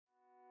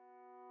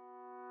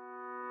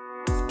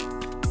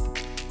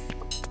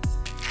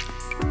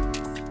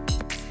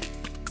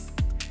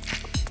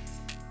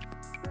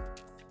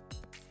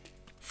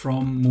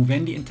From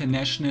Movendi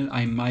International,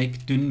 I'm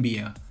Mike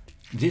Dünbier.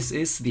 This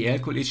is the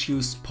Alcohol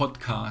Issues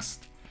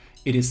podcast.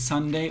 It is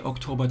Sunday,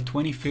 October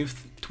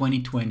 25th,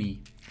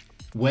 2020.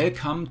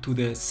 Welcome to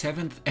the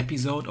 7th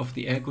episode of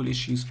the Alcohol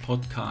Issues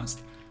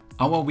podcast,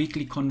 our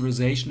weekly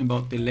conversation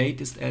about the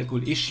latest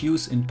alcohol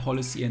issues in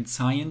policy and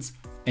science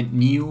and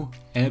new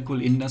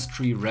alcohol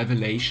industry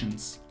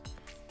revelations.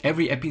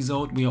 Every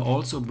episode we are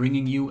also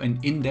bringing you an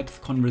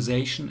in-depth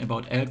conversation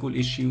about alcohol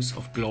issues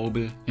of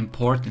global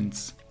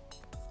importance.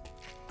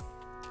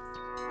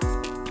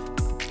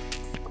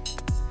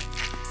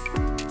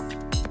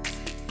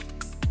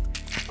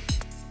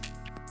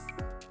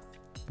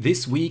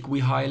 This week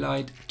we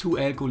highlight two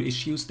alcohol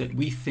issues that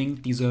we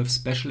think deserve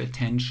special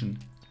attention.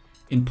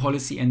 In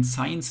policy and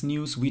science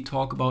news we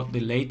talk about the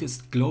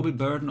latest global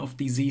burden of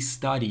disease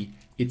study,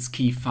 its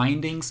key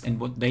findings and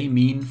what they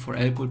mean for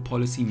alcohol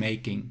policy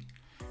making.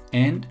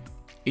 And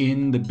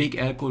in the Big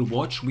Alcohol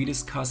Watch we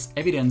discuss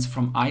evidence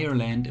from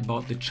Ireland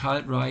about the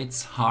child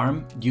rights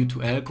harm due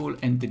to alcohol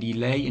and the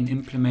delay in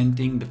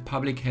implementing the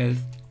Public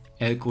Health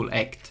Alcohol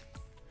Act.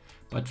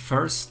 But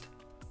first,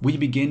 we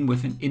begin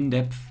with an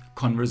in-depth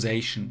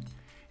conversation.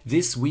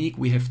 This week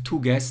we have two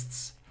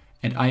guests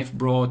and I've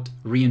brought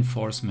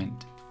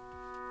reinforcement.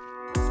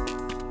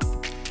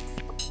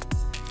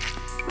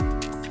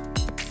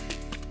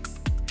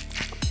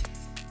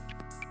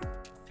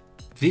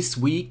 This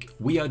week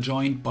we are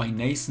joined by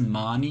Nathan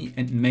Marnie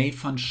and May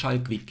van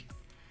Schalkwijk.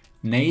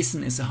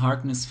 Nathan is a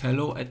Harkness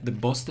Fellow at the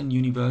Boston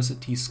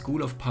University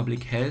School of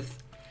Public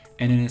Health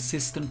and an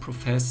assistant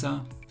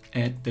professor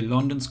at the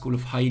London School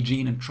of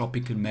Hygiene and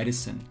Tropical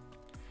Medicine.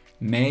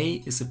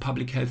 May is a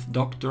public health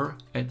doctor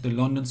at the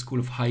London School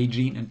of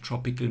Hygiene and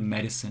Tropical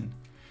Medicine.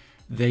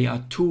 They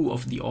are two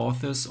of the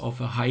authors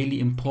of a highly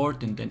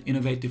important and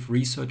innovative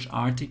research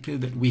article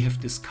that we have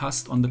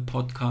discussed on the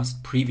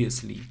podcast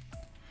previously.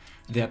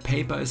 Their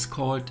paper is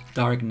called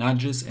Dark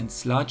Nudges and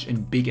Sludge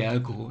in Big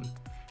Alcohol: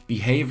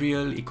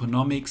 Behavioral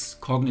Economics,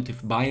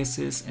 Cognitive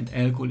Biases and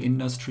Alcohol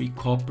Industry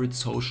Corporate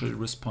Social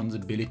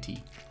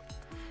Responsibility.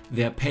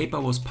 Their paper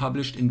was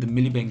published in the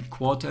Millibank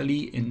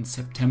Quarterly in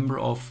September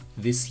of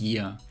this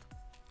year.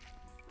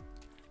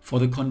 For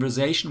the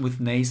conversation with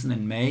Nathan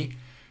and May,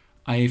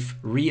 I've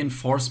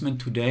reinforcement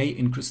today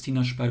in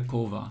Kristina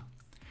Šperková.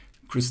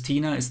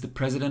 Kristina is the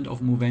president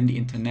of Movendi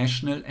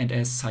International and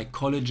as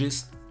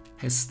psychologist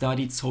has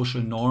studied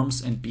social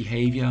norms and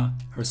behavior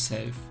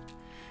herself.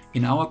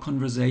 In our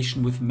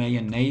conversation with May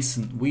and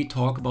Nathan, we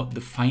talk about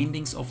the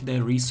findings of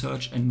their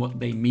research and what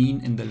they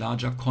mean in the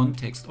larger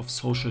context of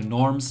social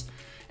norms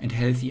and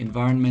healthy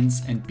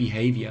environments and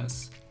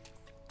behaviors.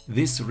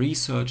 This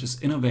research is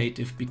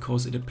innovative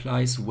because it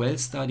applies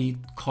well-studied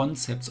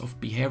concepts of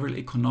behavioral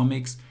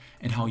economics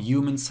and how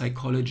human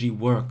psychology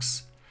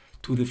works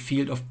to the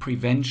field of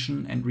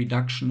prevention and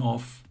reduction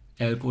of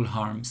alcohol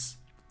harms.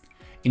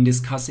 In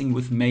discussing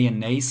with May and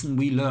Nathan,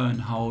 we learn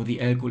how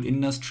the alcohol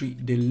industry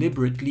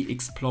deliberately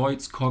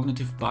exploits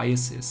cognitive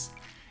biases,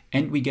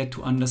 and we get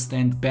to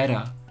understand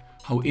better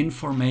how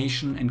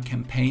information and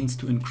campaigns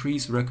to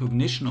increase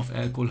recognition of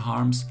alcohol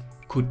harms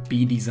could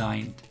be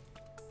designed.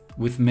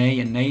 With May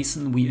and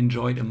Nathan, we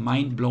enjoyed a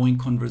mind-blowing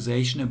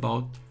conversation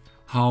about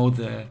how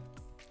the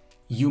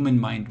human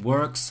mind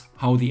works,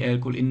 how the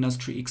alcohol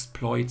industry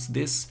exploits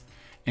this,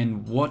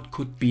 and what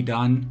could be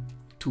done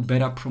to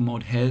better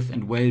promote health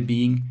and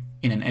well-being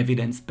in an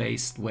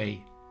evidence-based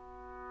way.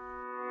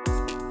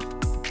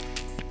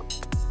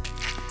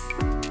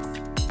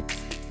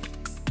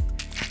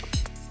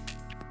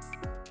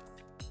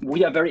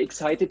 We are very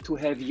excited to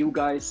have you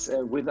guys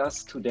with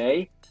us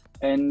today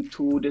and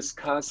to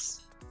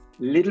discuss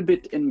a little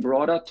bit in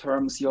broader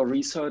terms your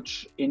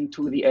research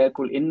into the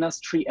alcohol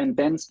industry and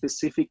then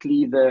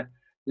specifically the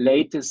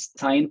latest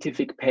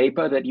scientific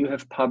paper that you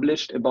have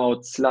published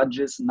about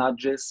sludges,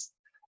 nudges,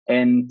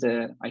 and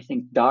I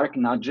think dark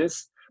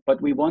nudges.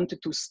 But we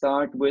wanted to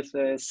start with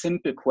a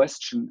simple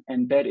question,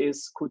 and that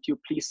is, could you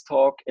please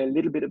talk a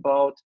little bit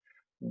about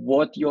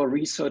what your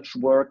research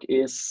work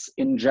is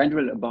in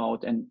general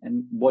about and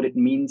what it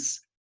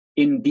means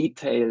in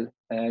detail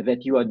that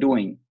you are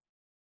doing?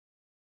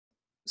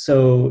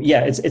 So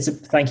yeah,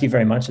 thank you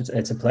very much.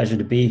 It's a pleasure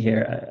to be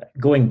here.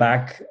 Going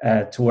back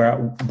to where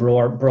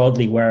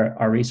broadly where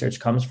our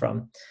research comes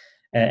from.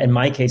 In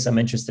my case, I'm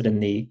interested in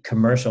the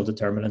commercial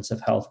determinants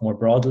of health more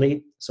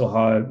broadly. So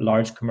how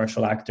large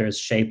commercial actors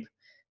shape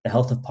the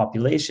health of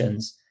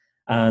populations.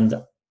 And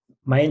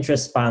my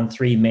interests span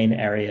three main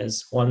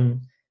areas.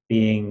 One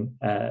being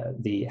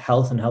the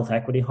health and health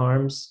equity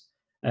harms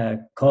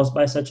caused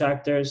by such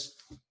actors.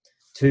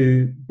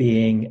 Two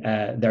being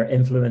their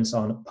influence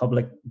on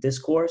public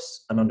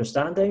discourse and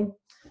understanding.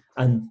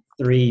 And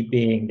three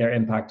being their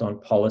impact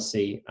on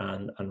policy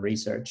and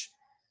research.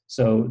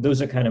 So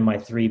those are kind of my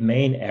three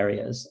main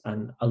areas.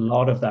 And a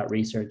lot of that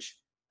research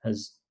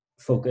has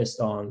focused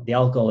on the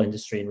alcohol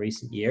industry in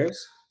recent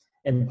years,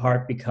 in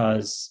part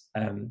because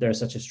there's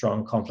such a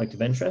strong conflict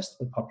of interest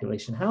with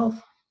population health.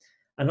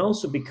 And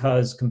also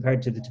because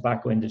compared to the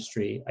tobacco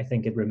industry, I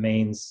think it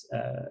remains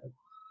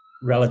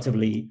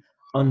relatively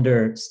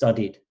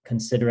understudied,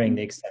 considering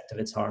the extent of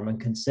its harm and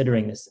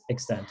considering this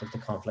extent of the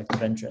conflict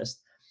of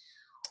interest.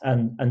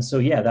 And so,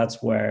 yeah,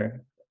 that's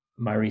where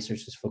my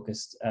research is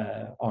focused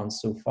on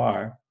so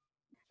far.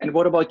 And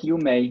what about you,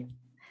 May?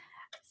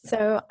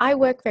 So I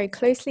work very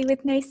closely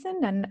with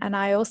Nathan, and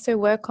I also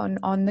work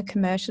on the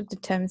commercial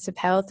determinants of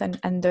health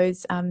and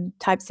those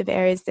types of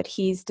areas that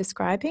he's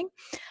describing.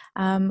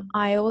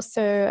 I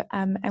also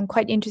am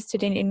quite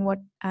interested in what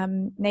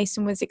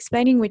Nathan was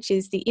explaining, which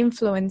is the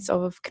influence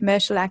of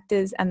commercial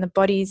actors and the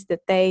bodies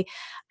that they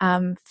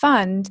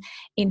fund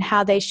in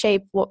how they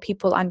shape what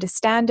people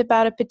understand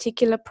about a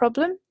particular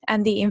problem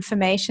and the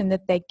information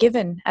that they're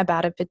given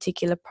about a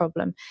particular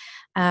problem.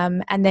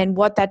 And then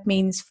what that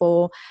means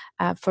for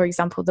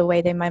example, the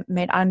way they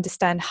might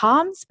understand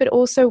harms, but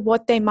also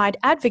what they might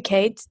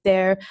advocate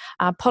their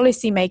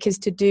policymakers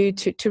to do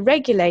to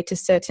regulate a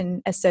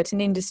certain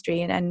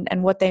industry,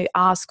 and what they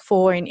ask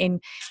for in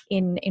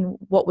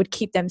what would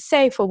keep them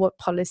safe, or what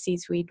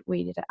policies we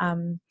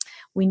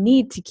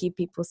need to keep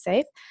people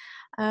safe.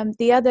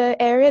 The other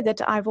area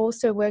that I've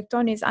also worked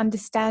on is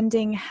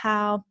understanding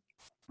how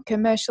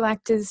commercial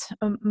actors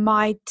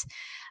might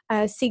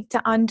seek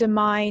to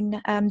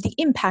undermine the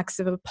impacts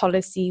of a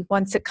policy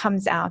once it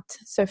comes out.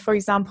 So, for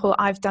example,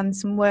 I've done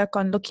some work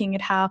on looking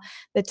at how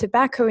the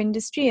tobacco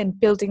industry, and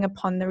building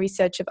upon the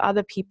research of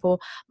other people,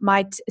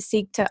 might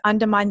seek to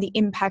undermine the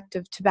impact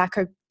of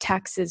tobacco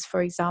taxes,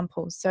 for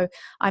example. So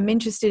I'm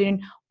interested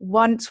in,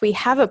 once we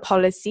have a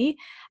policy,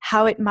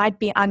 how it might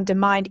be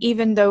undermined,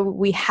 even though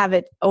we have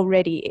it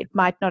already. It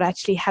might not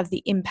actually have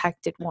the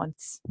impact it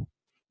wants.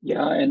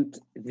 Yeah, and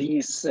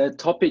these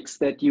topics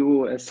that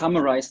you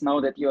summarize now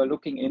that you're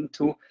looking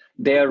into,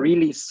 they're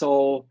really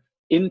so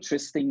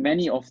interesting,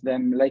 many of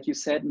them. Like you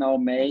said now,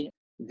 May,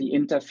 the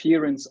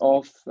interference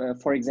of,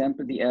 for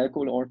example, the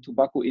alcohol or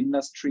tobacco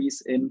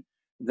industries in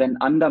then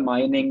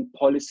undermining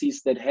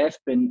policies that have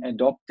been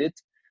adopted.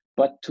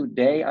 But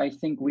today, I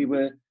think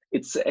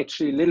it's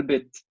actually a little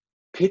bit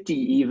pity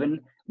even,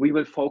 we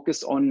will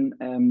focus on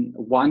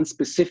one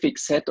specific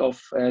set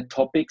of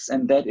topics,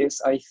 and that is,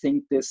 I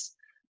think, this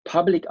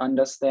public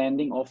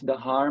understanding of the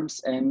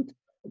harms and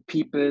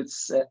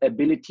people's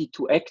ability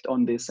to act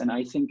on this. And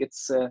I think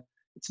it's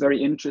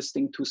very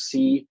interesting to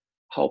see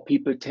how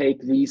people take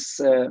these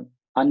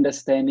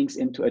understandings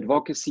into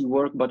advocacy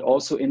work, but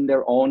also in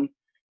their own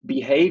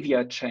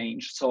behavior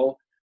change. So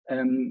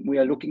we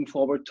are looking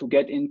forward to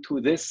get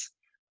into this.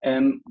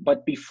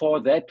 But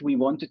before that, we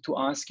wanted to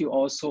ask you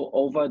also,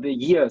 over the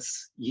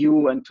years,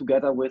 you and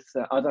together with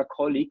other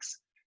colleagues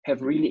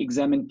have really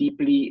examined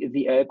deeply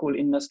the alcohol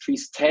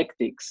industry's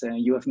tactics.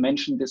 You have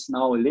mentioned this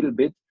now a little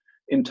bit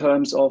in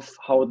terms of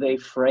how they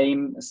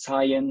frame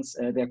science,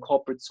 their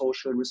corporate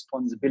social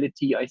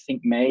responsibility. I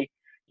think, May,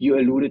 you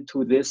alluded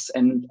to this,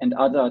 and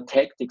other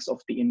tactics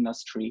of the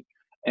industry.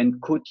 And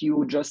could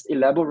you just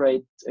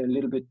elaborate a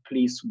little bit,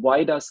 please?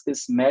 Why does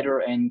this matter,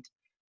 and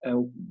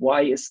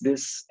why is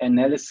this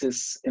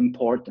analysis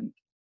important?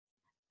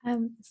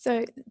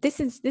 So this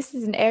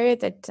is an area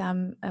that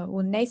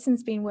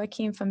Nathan's been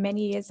working in for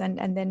many years,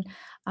 and then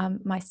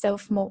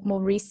myself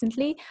more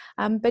recently.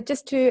 But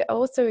just to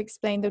also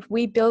explain that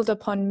we build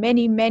upon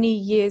many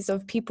years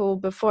of people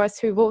before us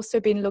who've also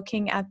been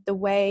looking at the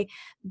way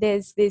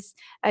there's this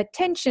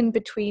tension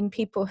between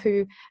people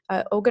who,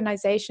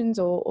 organizations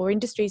or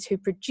industries who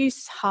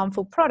produce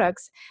harmful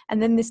products,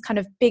 and then this kind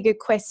of bigger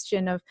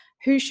question of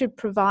who should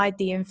provide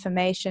the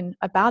information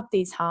about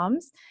these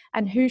harms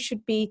and who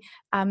should be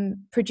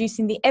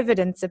producing the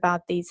evidence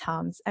about these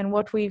harms. And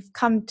what we've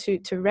come to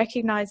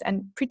recognize,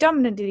 and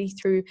predominantly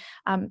through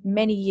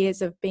many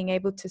years of being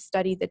able to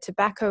study the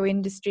tobacco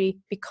industry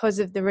because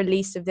of the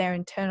release of their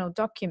internal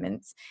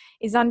documents,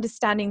 is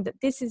understanding that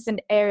this is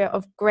an area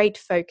of great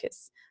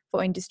focus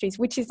for industries,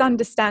 which is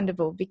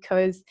understandable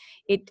because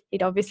it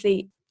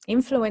obviously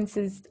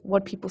influences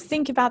what people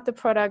think about the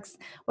products,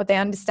 what they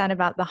understand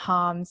about the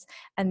harms,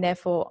 and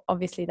therefore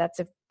obviously that's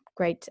of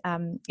great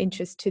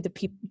interest to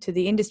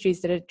the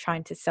industries that are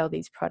trying to sell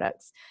these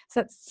products. So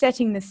that's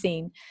setting the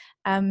scene.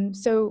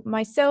 So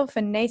myself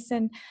and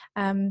Nathan,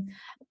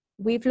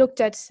 we've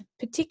looked at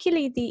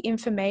particularly the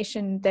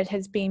information that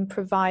has been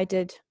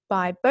provided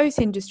by both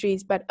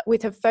industries, but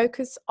with a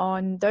focus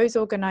on those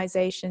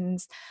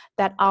organizations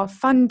that are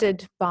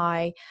funded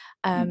by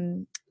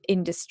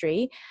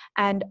industry,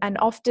 and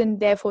often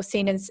therefore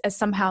seen as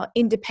somehow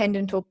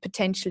independent or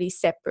potentially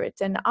separate.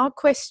 And our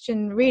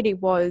question really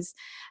was,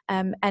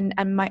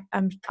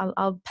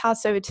 I'll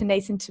pass over to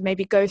Nathan to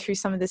maybe go through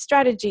some of the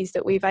strategies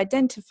that we've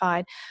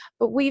identified,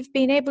 but we've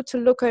been able to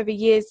look over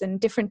years and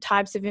different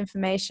types of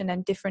information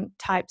and different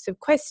types of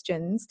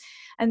questions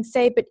and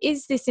say, but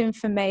is this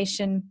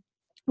information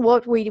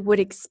what we would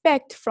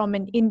expect from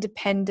an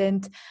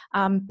independent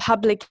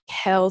public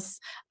health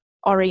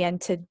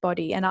oriented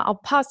body? And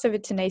I'll pass over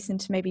to Nathan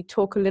to maybe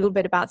talk a little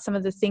bit about some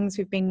of the things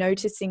we've been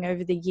noticing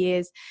over the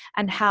years,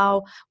 and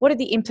what are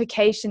the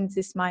implications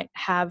this might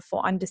have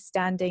for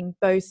understanding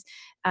both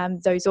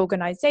those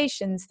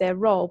organizations, their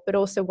role, but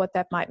also what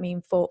that might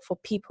mean for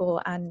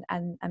people and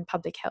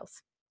public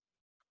health.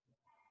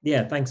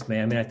 Yeah, thanks,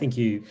 May. I mean, I think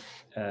you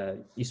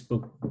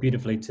spoke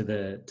beautifully to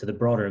the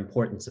broader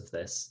importance of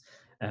this.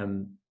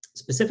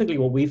 Specifically,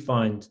 what we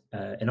found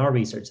in our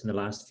research in the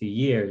last few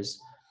years,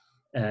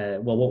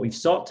 well, what we've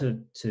sought to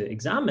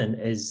examine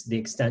is the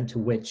extent to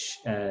which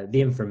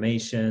the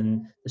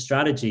information, the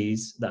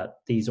strategies that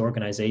these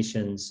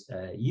organizations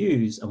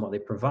use and what they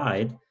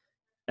provide,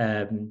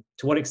 to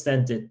what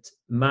extent it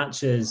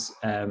matches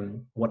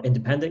what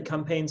independent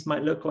campaigns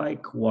might look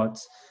like, what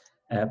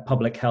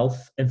public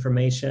health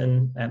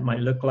information might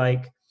look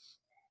like,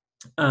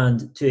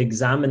 and to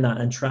examine that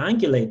and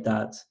triangulate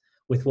that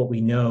with what we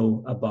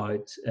know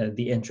about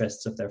the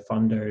interests of their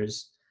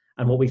funders.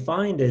 And what we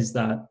find is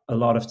that a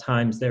lot of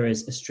times there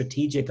is a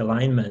strategic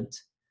alignment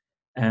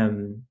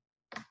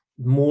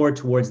more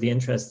towards the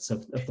interests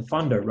of the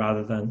funder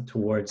rather than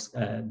towards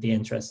the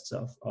interests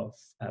of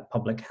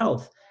public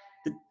health.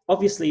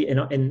 Obviously,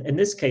 in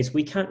this case,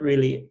 we can't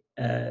really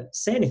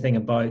say anything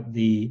about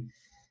the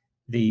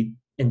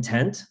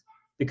intent,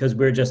 because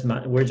we're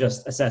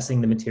just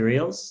assessing the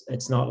materials.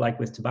 It's not like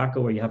with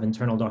tobacco where you have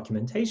internal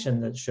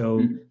documentation that show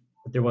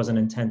that there was an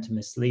intent to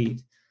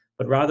mislead,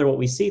 but rather what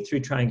we see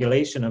through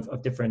triangulation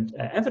of different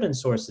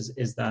evidence sources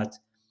is that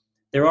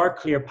there are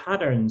clear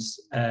patterns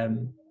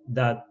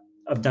that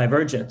of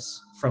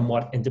divergence from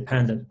what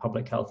independent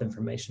public health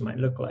information might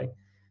look like.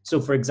 So,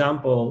 for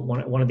example,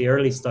 one of the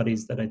early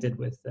studies that I did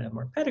with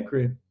Mark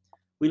Pettigrew,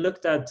 we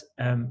looked at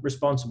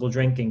responsible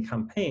drinking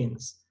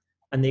campaigns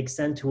and the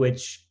extent to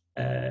which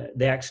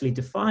they actually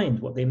defined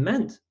what they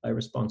meant by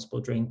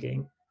responsible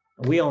drinking.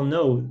 And we all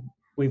know,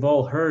 we've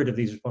all heard of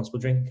these responsible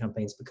drinking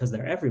campaigns because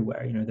they're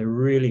everywhere. You know, they're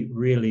really,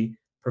 really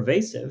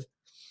pervasive.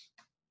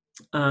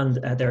 And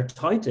they're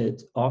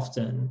touted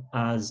often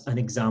as an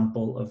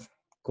example of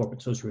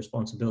corporate social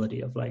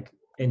responsibility, of like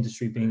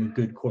industry being a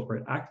good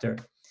corporate actor.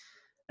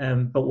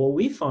 But what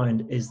we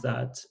find is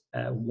that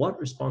what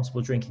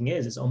responsible drinking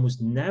is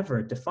almost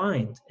never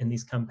defined in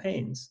these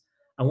campaigns.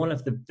 And one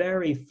of the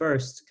very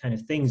first kind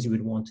of things you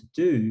would want to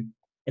do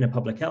in a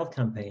public health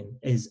campaign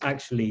is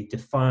actually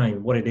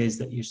define what it is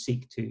that you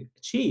seek to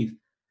achieve.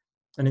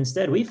 And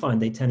instead, we find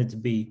they tended to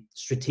be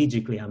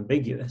strategically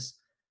ambiguous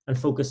and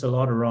focus a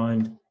lot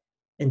around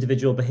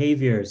individual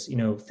behaviors, you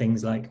know,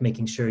 things like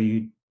making sure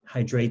you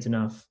hydrate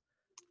enough,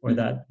 or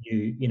that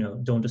you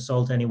don't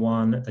assault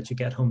anyone, that you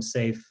get home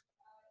safe,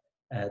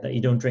 that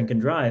you don't drink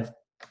and drive.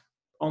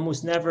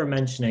 Almost never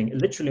mentioning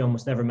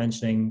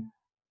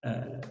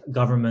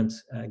government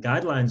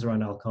guidelines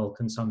around alcohol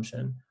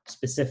consumption,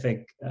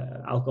 specific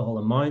alcohol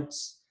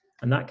amounts,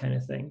 and that kind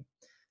of thing.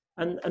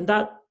 And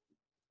that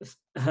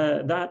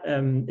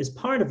is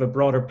part of a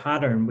broader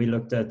pattern. We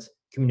looked at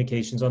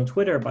communications on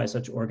Twitter by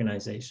such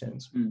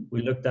organizations.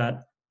 We looked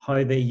at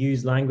how they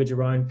use language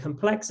around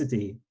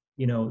complexity.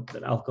 You know,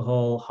 that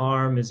alcohol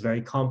harm is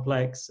very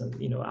complex, and,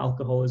 you know,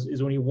 alcohol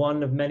is only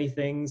one of many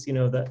things, you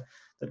know, that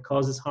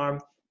causes harm.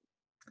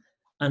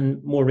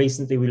 And more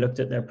recently, we looked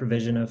at their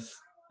provision of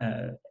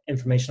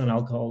information on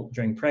alcohol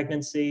during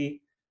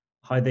pregnancy,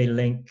 how they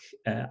link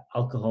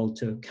alcohol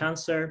to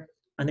cancer.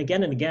 And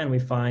again, we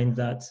find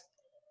that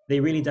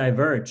they really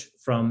diverge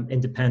from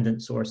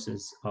independent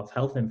sources of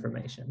health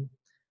information.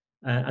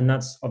 And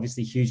that's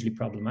obviously hugely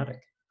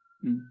problematic.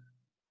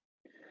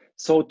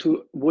 So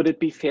would it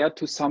be fair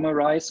to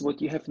summarize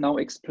what you have now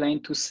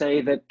explained to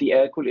say that the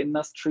alcohol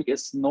industry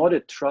is not a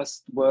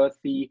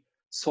trustworthy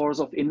source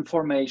of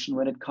information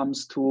when it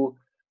comes to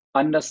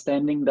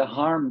understanding the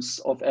harms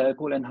of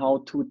alcohol and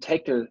how to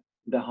tackle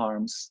the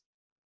harms?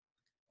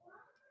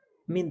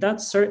 I mean,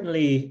 that's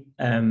certainly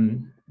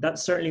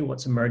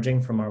what's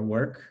emerging from our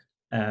work.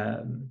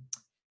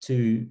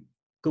 To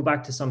go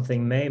back to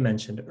something May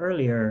mentioned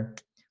earlier,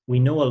 we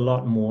know a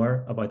lot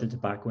more about the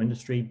tobacco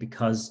industry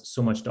because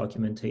so much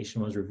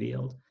documentation was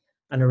revealed.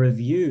 And a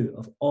review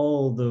of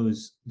all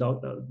those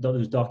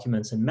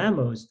documents and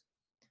memos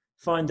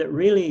found that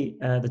really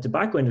the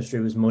tobacco industry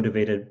was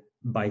motivated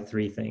by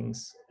three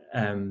things.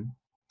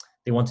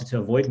 They wanted to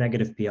avoid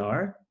negative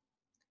PR,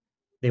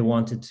 they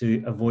wanted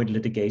to avoid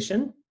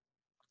litigation,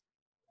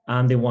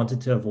 and they wanted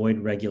to avoid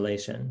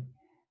regulation.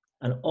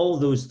 And all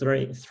those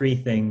three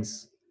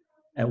things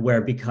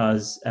were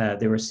because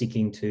they were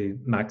seeking to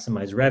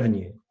maximize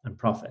revenue and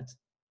profit.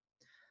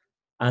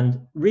 And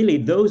really,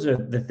 those are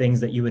the things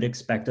that you would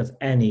expect of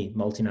any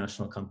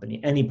multinational company,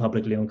 any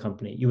publicly owned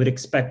company. You would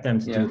expect them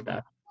to do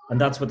that.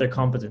 And that's what their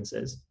competence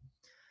is.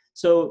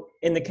 So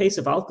in the case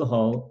of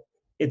alcohol,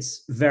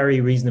 it's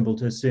very reasonable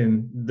to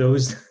assume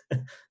those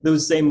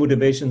same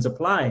motivations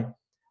apply.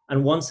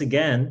 And once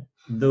again,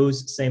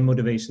 those same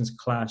motivations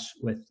clash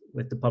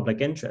with the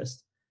public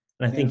interest.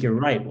 And I think you're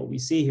right. What we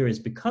see here is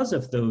because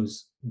of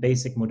those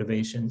basic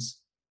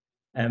motivations,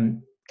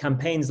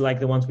 campaigns like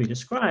the ones we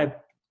described,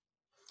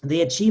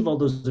 they achieve all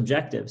those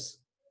objectives.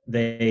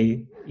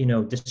 They,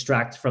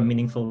 distract from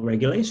meaningful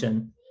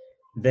regulation.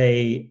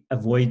 They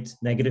avoid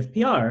negative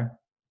PR,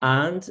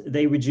 and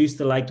they reduce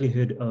the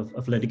likelihood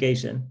of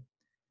litigation.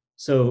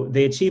 So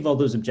they achieve all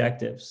those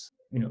objectives.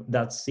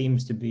 That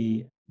seems to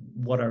be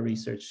what our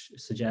research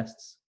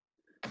suggests.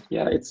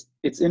 Yeah,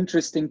 it's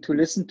interesting to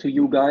listen to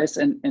you guys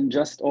and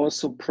just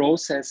also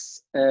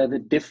process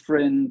the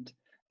different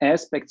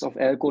aspects of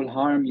alcohol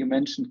harm. You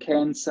mentioned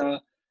cancer,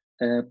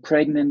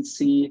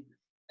 pregnancy,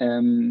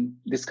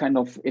 this kind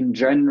of, in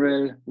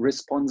general,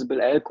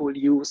 responsible alcohol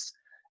use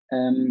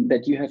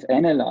that you have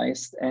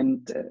analyzed.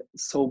 And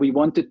so we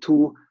wanted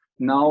to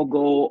now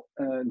go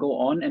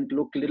on and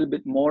look a little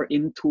bit more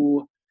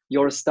into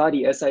your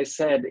study. As I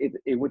said,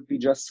 it would be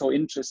just so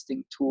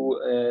interesting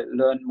to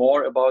learn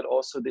more about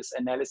also this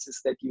analysis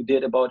that you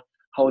did about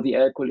how the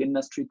alcohol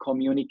industry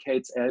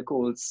communicates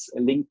alcohol's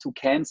link to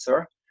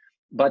cancer.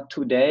 But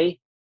today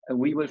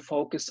we will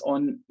focus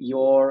on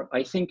your,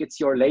 I think it's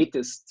your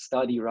latest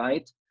study,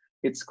 right?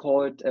 It's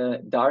called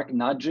Dark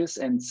Nudges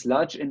and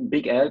Sludge in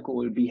Big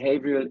Alcohol: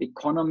 Behavioral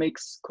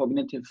Economics,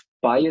 Cognitive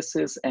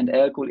Biases, and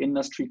Alcohol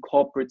Industry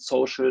Corporate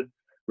Social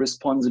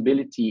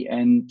Responsibility.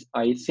 And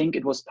I think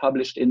it was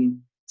published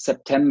in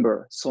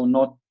September, so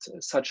not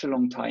such a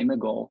long time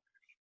ago.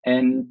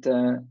 And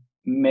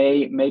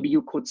maybe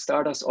you could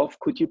start us off.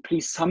 Could you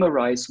please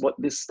summarize what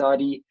this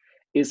study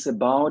is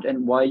about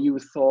and why you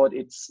thought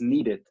it's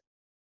needed?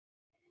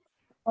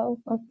 Well,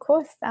 of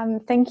course.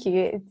 Thank you.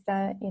 It's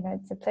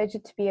it's a pleasure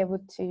to be able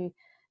to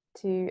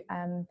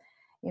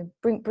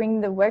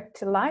bring the work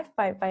to life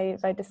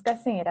by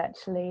discussing it.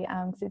 Actually,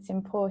 because it's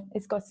important.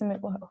 It's got some,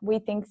 we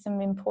think,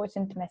 some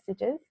important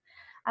messages.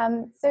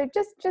 So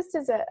just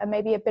as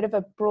maybe a bit of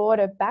a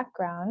broader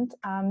background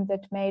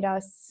that made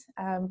us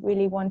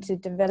really want to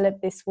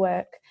develop this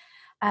work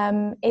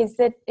is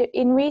that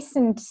in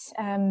recent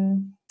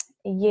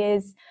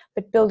years,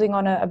 but building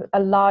on a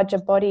larger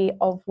body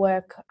of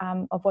work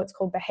of what's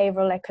called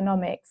behavioral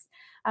economics,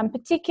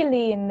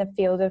 particularly in the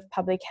field of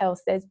public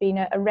health, there's been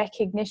a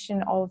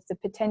recognition of the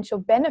potential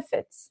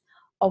benefits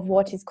of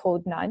what is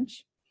called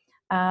nudge,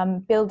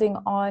 building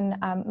on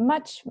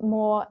much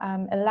more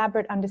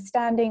elaborate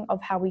understanding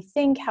of how we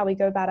think, how we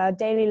go about our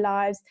daily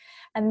lives,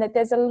 and that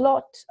there's a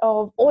lot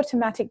of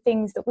automatic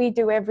things that we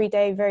do every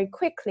day very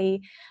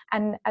quickly,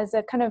 and as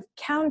a kind of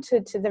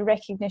counter to the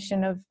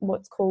recognition of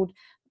what's called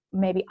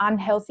maybe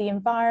unhealthy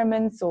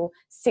environments or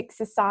sick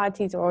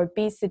societies or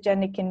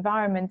obesogenic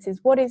environments,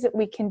 is what is it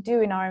we can do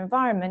in our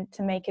environment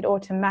to make it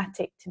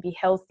automatic to be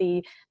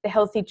healthy, the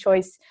healthy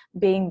choice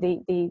being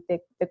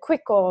the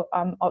quicker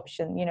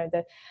option,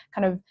 the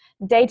kind of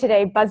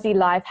day-to-day buzzy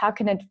life, how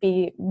can it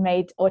be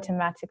made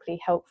automatically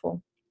helpful?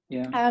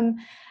 Yeah.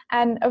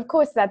 And of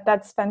course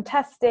that's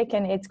fantastic,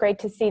 and it's great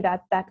to see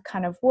that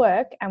kind of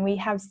work. And we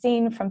have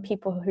seen from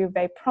people who are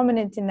very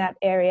prominent in that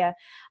area,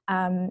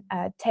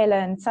 Taylor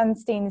and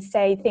Sunstein,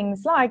 say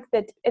things like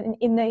that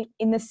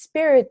in the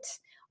spirit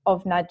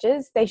of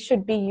nudges, they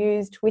should be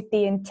used with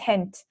the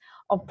intent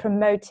of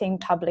promoting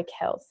public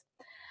health.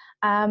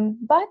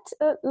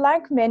 But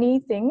like many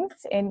things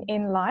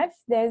in life,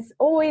 there's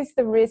always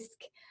the risk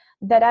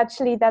that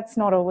actually that's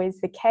not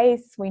always the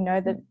case. We know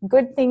that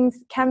good things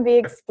can be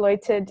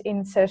exploited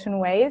in certain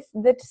ways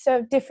that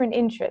serve different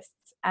interests.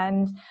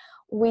 And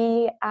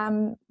we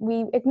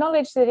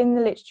acknowledge that in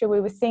the literature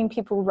we were seeing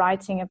people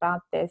writing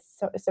about this.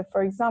 So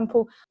for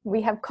example,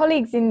 we have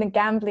colleagues in the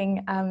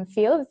gambling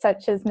field,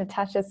 such as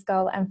Natasha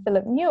Scull and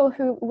Philip Newell,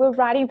 who were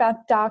writing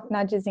about dark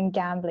nudges in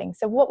gambling.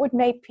 So what would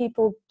make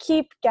people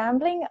keep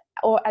gambling,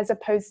 or as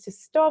opposed to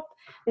stop?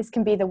 This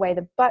can be the way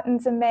the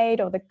buttons are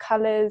made, or the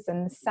colors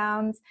and the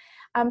sounds.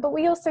 But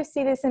we also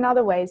see this in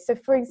other ways. So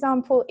for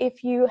example,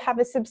 if you have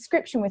a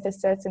subscription with a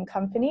certain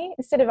company,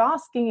 instead of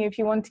asking you if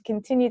you want to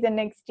continue the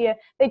next year,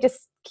 they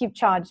just keep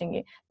charging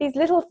you. These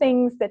little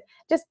things that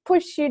just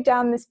push you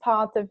down this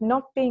path of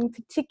not being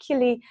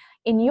particularly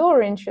in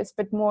your interest,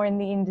 but more in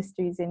the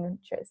industry's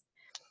interest.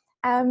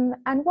 And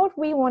what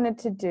we wanted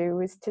to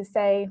do is to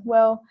say,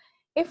 well,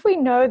 if we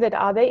know that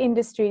other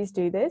industries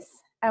do this,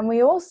 and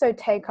we also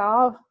take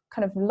our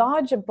kind of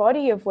larger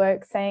body of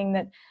work saying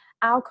that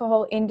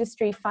alcohol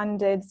industry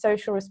funded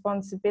social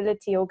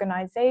responsibility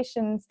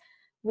organizations,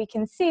 we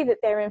can see that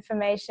their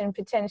information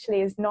potentially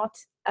is not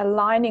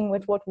aligning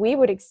with what we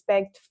would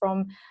expect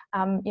from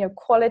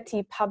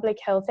quality public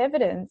health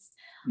evidence.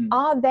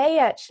 Are they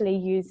actually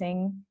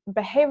using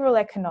behavioral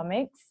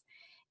economics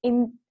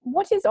in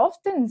what is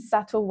often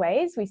subtle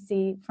ways we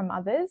see from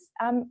others,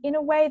 in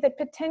a way that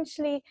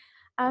potentially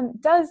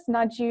does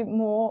nudge you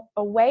more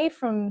away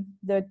from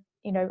the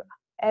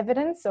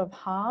evidence of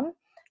harm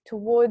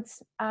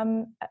towards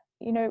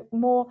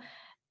more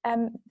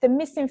the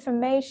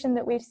misinformation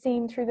that we've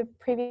seen through the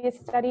previous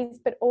studies,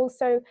 but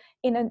also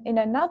in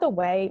another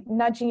way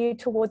nudging you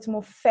towards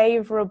more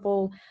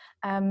favorable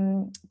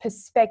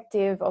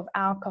perspective of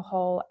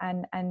alcohol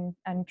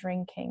and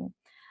drinking.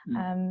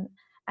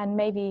 And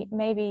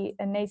maybe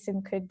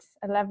Nason could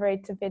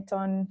elaborate a bit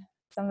on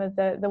some of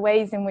the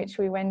ways in which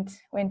we went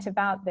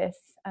about this.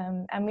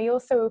 And we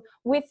also,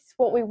 with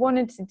what we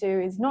wanted to do,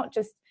 is not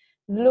just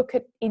look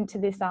into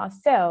this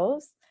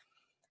ourselves,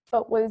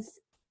 but we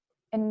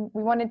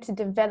wanted to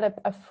develop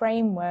a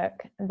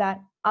framework that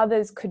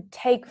others could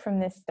take from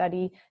this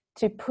study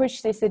to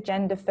push this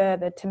agenda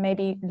further, to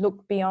maybe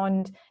look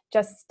beyond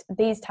just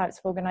these types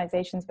of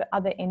organizations, but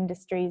other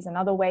industries and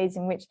other ways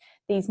in which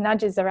these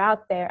nudges are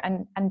out there,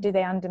 and do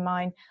they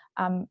undermine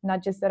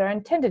nudges that are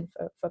intended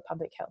for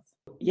public health?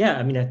 Yeah,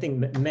 I mean, I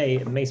think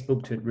May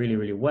spoke to it really,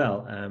 really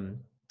well.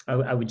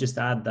 I would just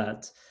add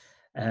that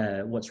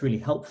what's really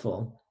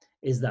helpful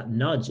is that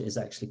nudge is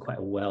actually quite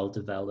a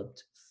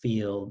well-developed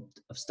field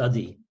of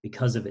study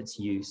because of its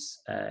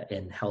use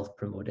in health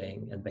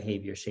promoting and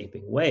behavior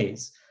shaping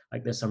ways.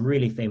 Like there's some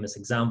really famous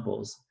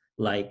examples,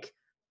 like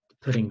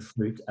putting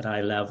fruit at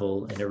eye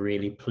level in a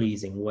really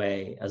pleasing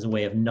way as a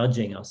way of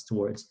nudging us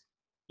towards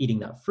eating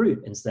that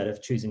fruit instead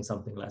of choosing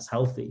something less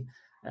healthy.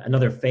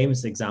 Another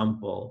famous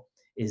example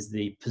is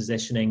the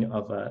positioning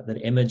of the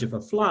image of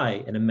a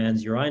fly in a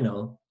men's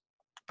urinal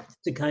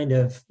to kind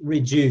of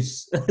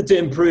reduce, to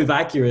improve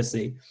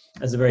accuracy,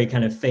 as a very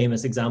kind of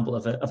famous example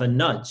of a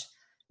nudge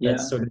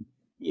that's sort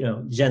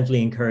of,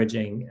 gently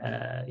encouraging,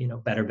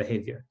 better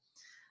behavior.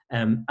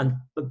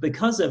 But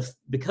because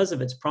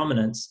of its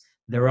prominence,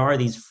 there are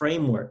these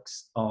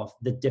frameworks of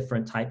the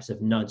different types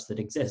of nudge that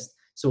exist.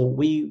 So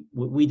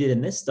what we did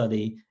in this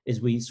study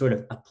is we sort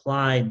of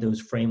applied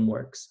those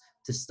frameworks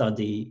to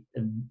study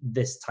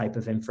this type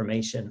of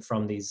information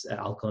from these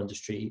alcohol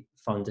industry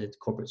funded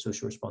corporate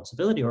social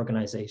responsibility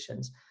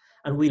organizations.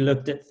 And we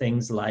looked at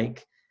things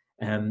like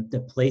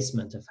the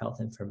placement of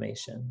health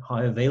information, how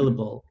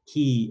available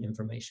key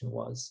information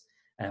was,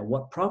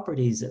 what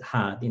properties it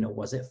had,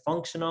 was it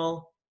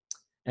functional,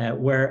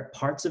 were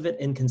parts of it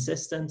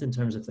inconsistent in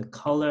terms of the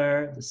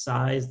color, the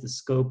size, the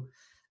scope,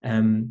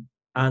 and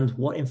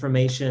what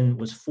information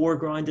was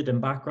foregrounded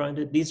and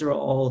backgrounded. These are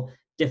all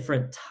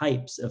different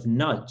types of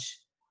nudge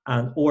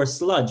or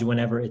sludge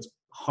whenever it's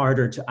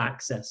harder to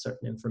access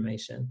certain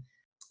information.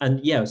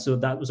 And so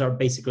that was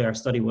basically our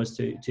study was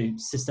to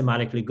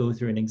systematically go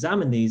through and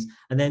examine these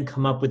and then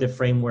come up with a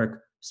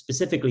framework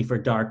specifically for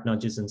dark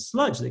nudges and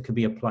sludge that could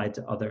be applied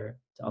to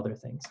other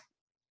things.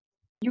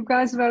 You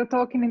guys were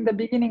talking in the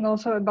beginning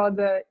also about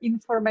the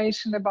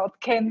information about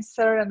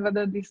cancer and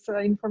whether this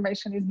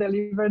information is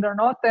delivered or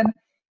not. And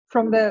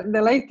from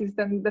the latest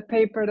and the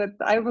paper that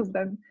I was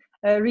then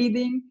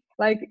reading,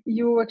 like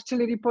you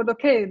actually report,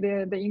 okay,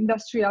 the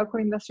industry,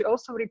 alcohol industry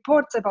also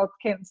reports about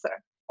cancer,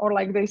 or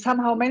like they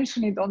somehow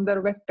mention it on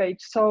their webpage.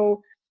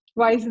 So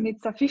why isn't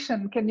it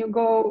sufficient? Can you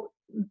go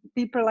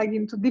deeper like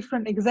into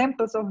different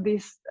examples of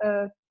these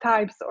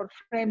types or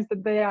frames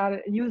that they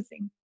are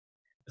using?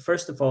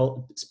 First of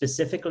all,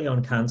 specifically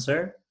on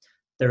cancer,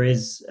 there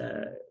is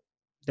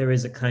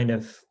a kind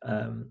of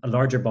a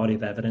larger body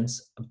of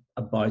evidence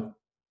about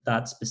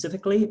that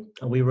specifically.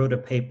 And we wrote a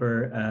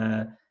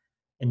paper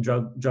in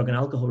Drug and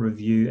Alcohol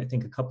Review, I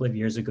think a couple of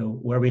years ago,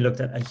 where we looked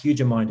at a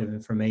huge amount of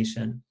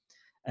information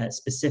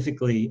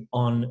specifically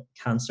on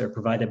cancer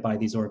provided by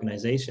these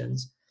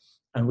organizations.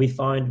 And we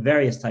found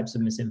various types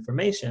of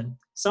misinformation.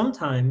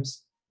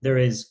 Sometimes there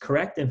is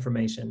correct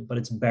information, but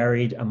it's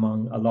buried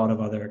among a lot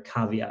of other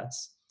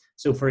caveats.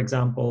 So for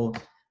example,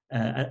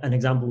 an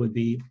example would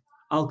be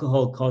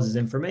alcohol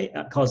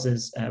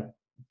causes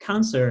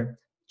cancer,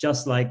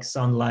 just like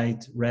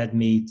sunlight, red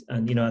meat,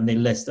 and and they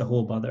list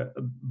a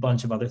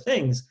bunch of other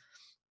things.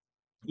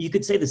 You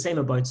could say the same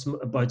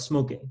about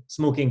smoking.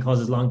 Smoking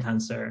causes lung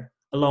cancer,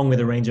 along with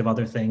a range of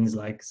other things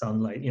like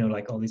sunlight,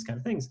 like all these kind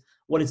of things.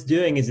 What it's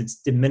doing is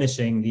it's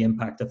diminishing the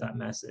impact of that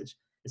message.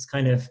 It's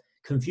kind of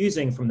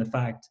confusing from the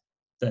fact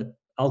that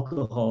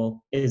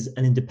alcohol is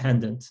an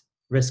independent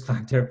risk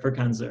factor for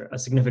cancer, a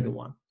significant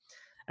one.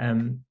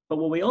 But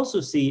what we also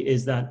see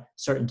is that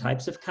certain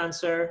types of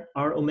cancer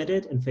are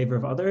omitted in favor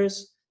of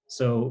others.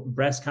 So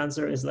breast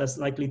cancer is less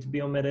likely to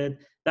be omitted.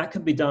 That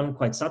could be done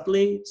quite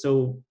subtly.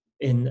 So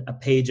in a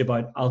page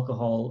about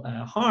alcohol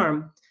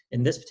harm,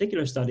 in this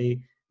particular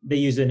study, they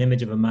use an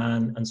image of a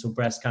man, and so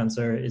breast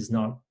cancer is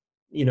not,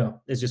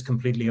 is just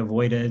completely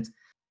avoided.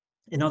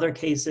 In other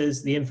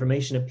cases, the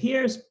information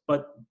appears,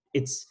 but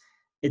it's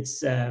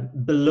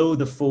below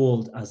the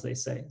fold, as they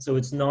say. So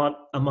it's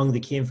not among the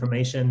key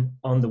information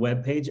on the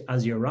web page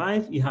as you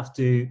arrive. You have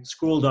to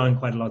scroll down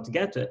quite a lot to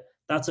get to it.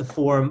 That's a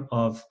form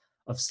of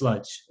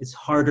sludge. It's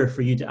harder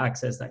for you to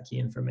access that key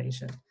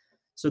information.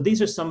 So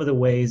these are some of the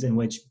ways in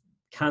which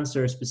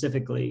cancer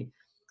specifically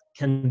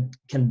can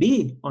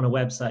be on a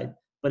website,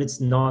 but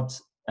it's not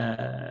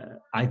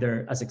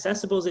either as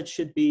accessible as it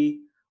should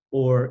be,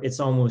 or it's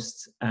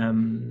almost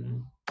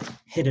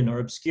hidden or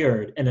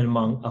obscured and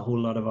among a whole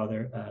lot of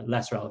other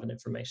less relevant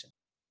information.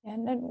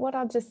 And then what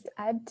I'll just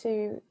add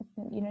to,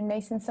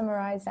 Nathan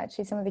summarized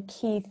actually some of the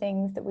key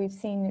things that we've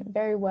seen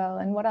very well.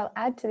 And what I'll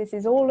add to this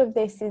is all of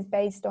this is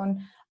based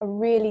on a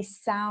really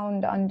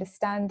sound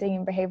understanding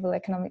in behavioral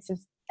economics of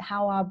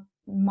how our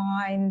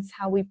minds,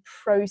 how we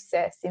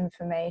process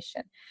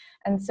information.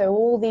 And so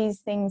all these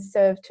things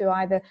serve to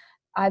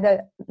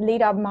either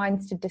lead our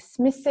minds to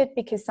dismiss it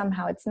because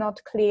somehow it's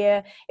not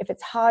clear. If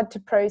it's hard to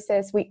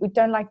process, we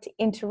don't like to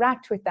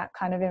interact with that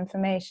kind of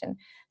information.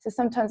 So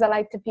sometimes I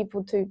like to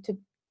people to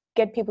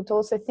get people to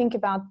also think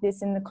about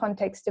this in the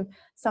context of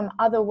some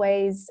other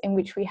ways in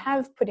which we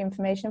have put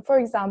information. For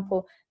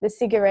example, the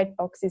cigarette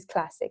box is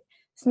classic.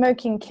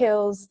 Smoking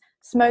kills,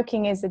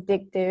 smoking is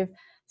addictive,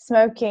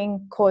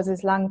 smoking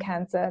causes lung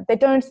cancer. They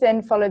don't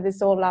then follow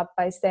this all up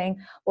by saying,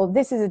 well,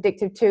 this is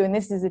addictive too, and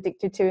this is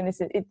addictive too, and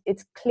this is,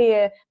 it's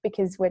clear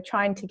because we're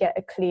trying to get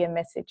a clear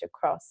message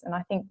across. And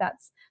I think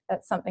that's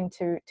something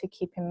to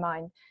keep in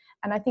mind.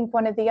 And I think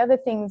one of the other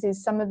things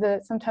is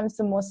sometimes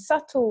the more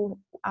subtle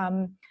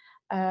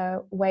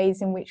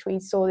ways in which we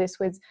saw this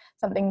was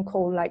something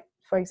called, like,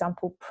 for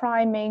example,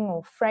 priming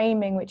or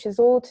framing, which is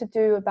all to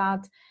do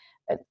about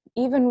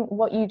even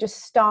what you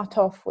just start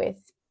off with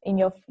in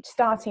your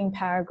starting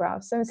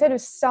paragraph. So instead of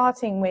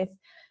starting with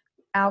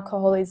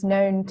alcohol is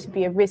known to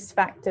be a risk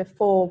factor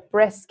for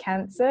breast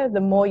cancer, the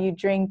more you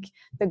drink,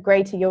 the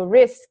greater your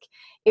risk,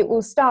 it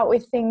will start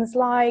with things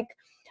like,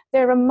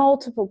 there are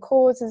multiple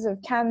causes of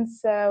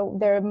cancer,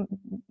 there are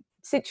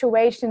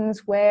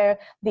situations where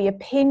the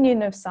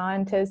opinion of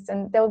scientists,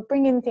 and they'll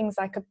bring in things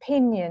like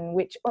opinion,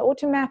 which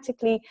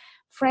automatically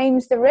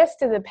frames the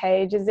rest of the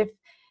page as if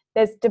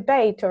there's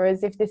debate, or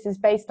as if this is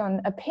based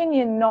on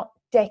opinion, not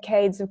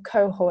decades of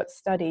cohort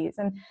studies.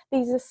 And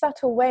these are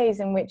subtle ways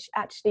in which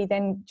actually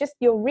then just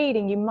your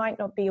reading you might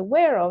not be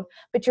aware of,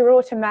 but you're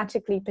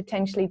automatically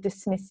potentially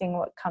dismissing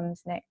what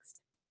comes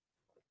next.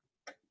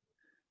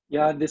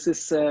 Yeah, this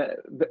is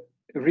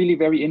really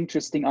very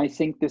interesting. I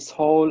think this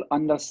whole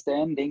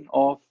understanding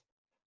of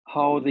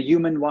how the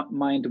human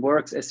mind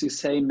works, as you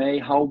say, May,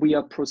 how we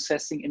are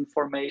processing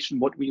information,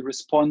 what we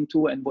respond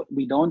to and what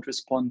we don't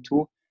respond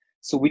to.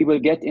 So we will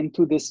get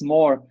into this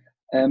more.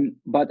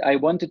 But I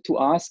wanted to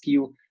ask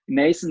you,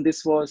 Nathan,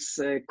 this was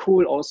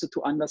cool also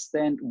to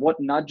understand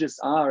what nudges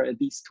are,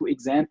 these two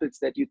examples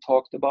that you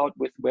talked about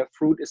with where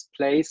fruit is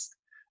placed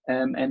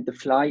and the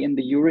fly in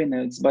the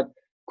urinals. But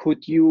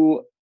could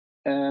you,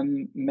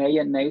 May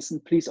and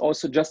Nathan, please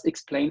also just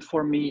explain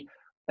for me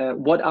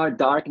what are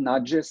dark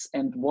nudges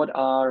and what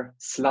are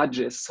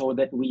sludges, so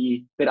that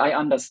I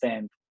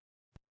understand.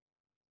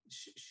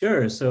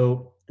 Sure.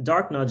 So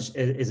dark nudge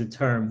is a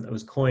term that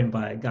was coined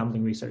by a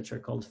gambling researcher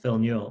called Phil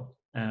Newell.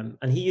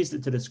 And he used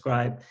it to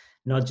describe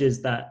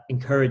nudges that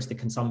encourage the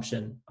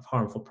consumption of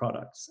harmful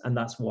products. And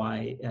that's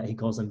why he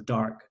calls them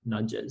dark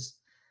nudges.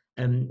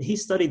 He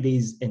studied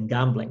these in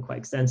gambling quite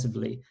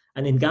extensively.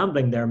 And in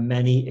gambling, there are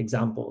many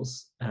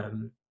examples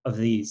of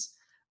these.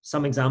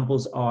 Some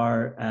examples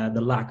are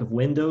the lack of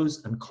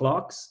windows and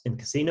clocks in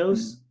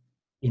casinos.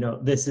 You know,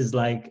 this is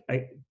like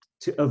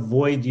to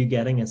avoid you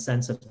getting a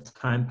sense of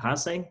time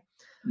passing.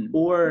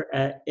 Or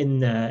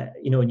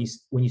when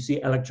you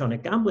see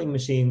electronic gambling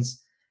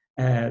machines,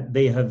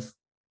 they have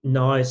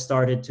now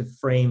started to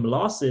frame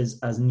losses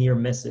as near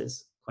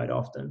misses quite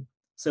often.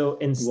 So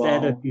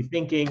instead of you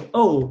thinking,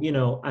 oh, you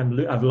know,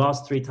 I've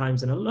lost 3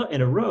 times in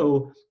a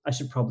row, I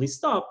should probably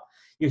stop.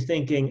 You're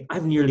thinking,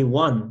 I've nearly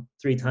won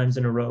 3 times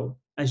in a row,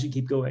 I should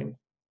keep going.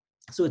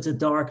 So it's a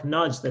dark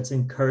nudge that's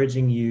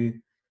encouraging you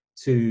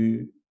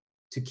to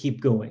keep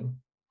going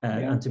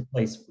and to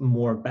place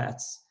more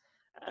bets.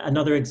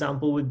 Another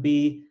example would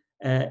be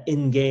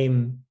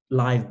in-game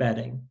live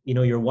betting. You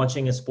know, you're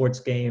watching a sports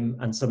game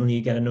and suddenly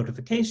you get a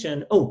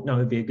notification, oh, now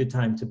would be a good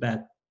time to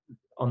bet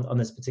on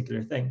this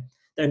particular thing.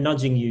 They're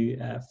nudging you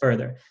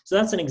further. So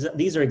that's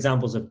these are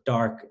examples of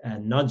dark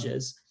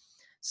nudges.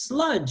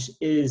 Sludge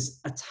is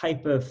a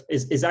type of,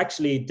 is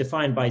actually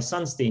defined by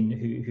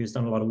Sunstein, who's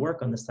done a lot of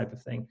work on this type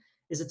of thing,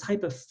 is a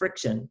type of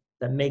friction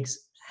that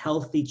makes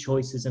healthy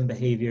choices and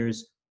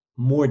behaviors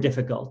more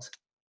difficult.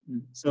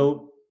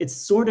 So it's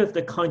sort of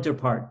the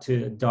counterpart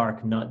to a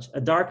dark nudge.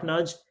 A dark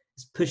nudge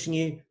is pushing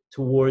you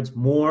towards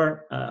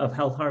more of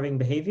health-harming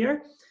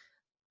behavior.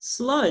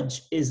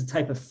 Sludge is a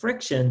type of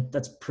friction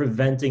that's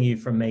preventing you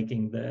from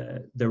making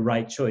the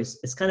right choice.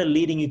 It's kind of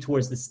leading you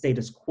towards the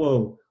status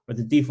quo or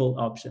the default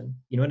option.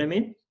 You know what I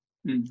mean?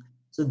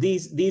 So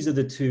these are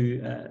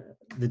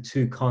the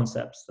two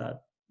concepts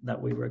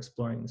that we were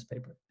exploring in this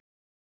paper.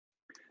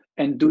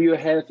 And do you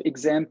have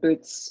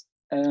examples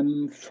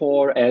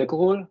for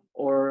alcohol,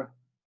 or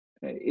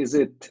is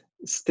it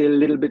still a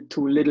little bit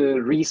too little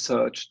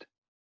researched?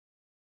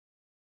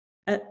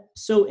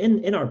 So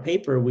in our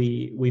paper,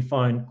 we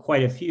found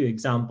quite a few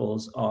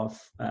examples of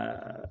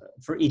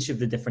for each of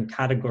the different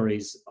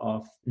categories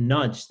of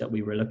nudge that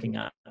we were looking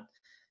at.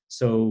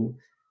 So,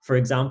 for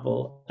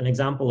example, an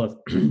example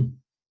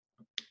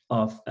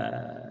of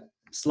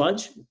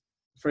sludge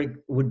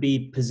would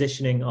be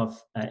positioning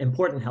of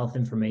important health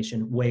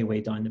information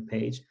way down the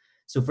page.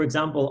 So, for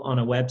example, on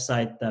a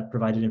website that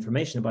provided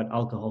information about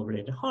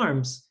alcohol-related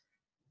harms,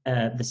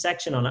 the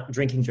section on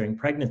drinking during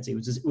pregnancy,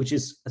 which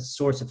is a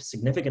source of a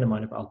significant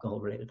amount of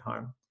alcohol-related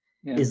harm,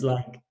 is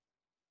like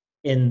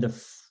in the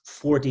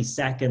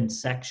 42nd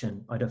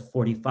section out of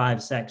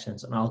 45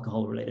 sections on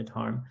alcohol-related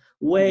harm,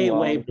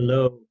 way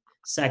below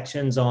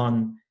sections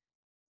on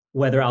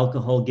whether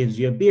alcohol gives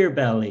you a beer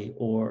belly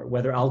or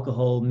whether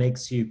alcohol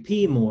makes you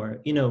pee more,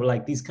 you know,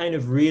 like these kind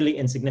of really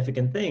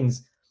insignificant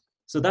things.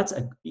 So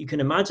you can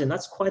imagine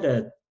that's quite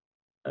a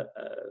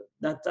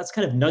that's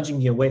kind of nudging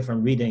you away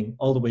from reading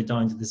all the way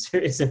down to the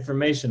serious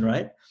information,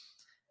 right?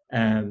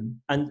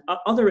 And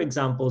other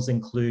examples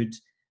include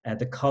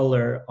the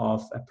color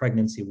of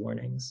pregnancy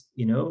warnings.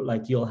 You know,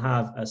 like you'll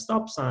have a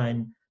stop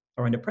sign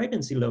around a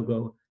pregnancy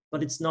logo,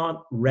 but it's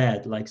not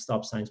red like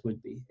stop signs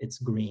would be. It's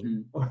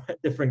green or a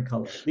different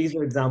color. These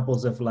are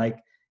examples of like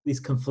these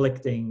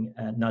conflicting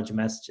nudge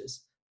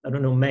messages. I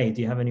don't know, May,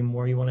 do you have any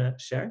more you want to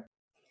share?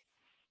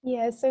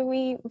 Yeah, so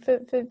we for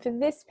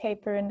this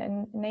paper,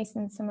 and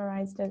Nathan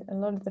summarized a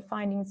lot of the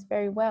findings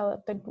very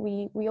well, but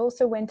we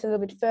also went a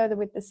little bit further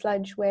with the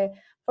sludge where,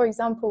 for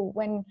example,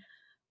 when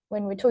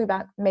we're talking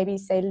about maybe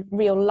say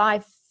real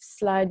life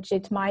sludge,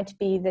 it might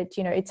be that,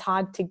 you know, it's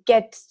hard to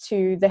get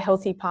to the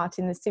healthy part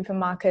in the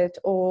supermarket,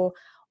 or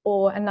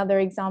another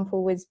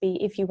example would be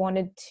if you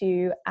wanted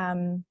to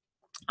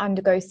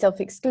undergo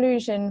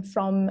self-exclusion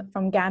from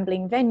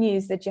gambling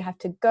venues, that you have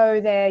to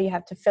go there, you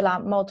have to fill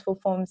out multiple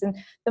forms, and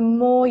the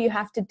more you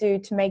have to do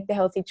to make the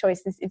healthy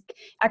choices,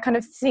 I kind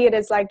of see it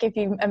as like if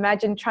you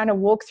imagine trying to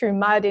walk through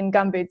mud in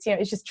gumboots, you know,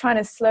 it's just trying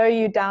to slow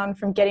you down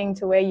from getting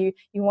to where you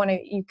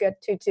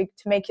get to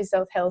make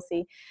yourself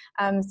healthy.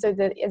 So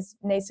that, as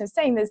Nathan was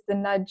saying, there's the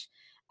nudge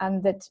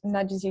that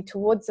nudges you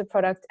towards the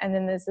product, and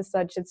then there's the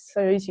sludge that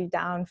slows you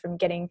down from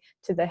getting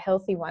to the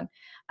healthy one.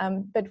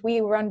 But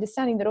we were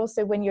understanding that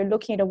also when you're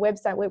looking at a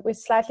website, we're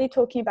slightly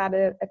talking about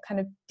a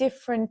kind of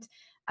different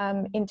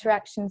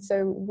interaction.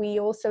 So we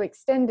also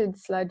extended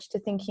sludge to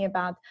thinking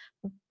about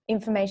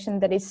information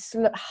that is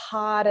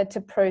harder to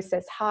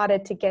process, harder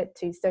to get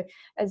to. So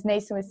as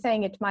Nathan was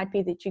saying, it might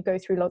be that you go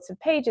through lots of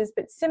pages,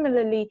 but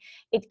similarly,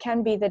 it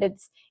can be that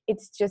it's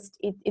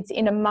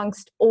in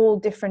amongst all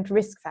different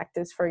risk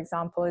factors, for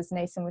example, as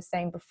Nathan was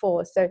saying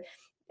before. So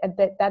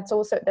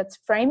that's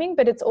framing,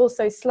 but it's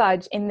also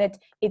sludge in that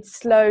it's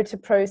slow to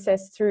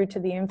process through to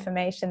the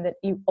information that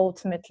you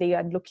ultimately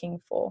are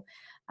looking for.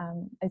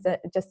 As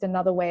just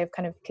another way of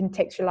kind of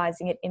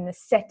contextualizing it in the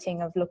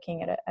setting of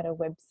looking at a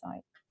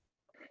website.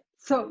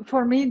 So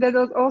for me, that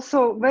was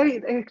also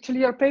actually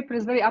your paper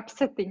is very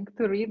upsetting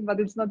to read, but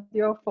it's not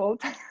your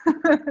fault.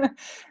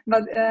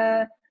 But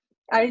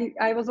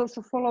I was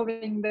also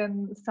following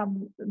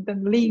some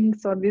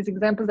links or these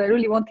examples I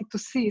really wanted to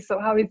see. So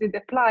how is it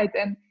applied?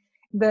 And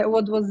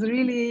what was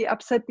really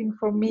upsetting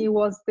for me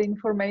was the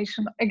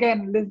information.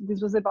 Again,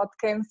 this was about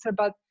cancer,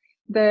 but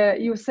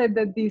you said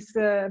that this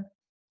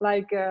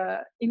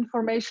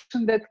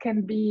information that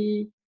can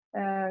be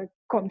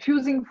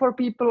confusing for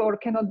people or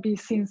cannot be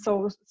seen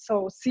so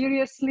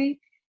seriously,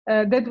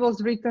 that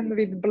was written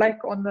with black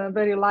on a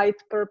very light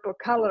purple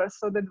color,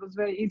 so that was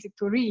very easy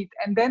to read.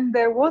 And then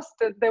there was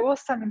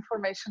some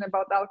information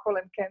about alcohol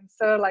and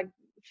cancer, like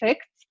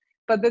facts,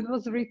 but that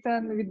was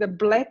written with the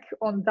black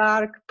on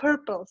dark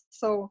purple,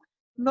 so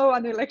no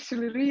one will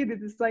actually read it.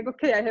 It's like,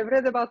 okay, I have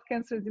read about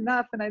cancer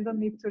enough and I don't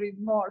need to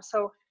read more.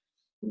 So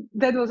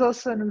that was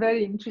also a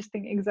very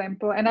interesting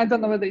example, and I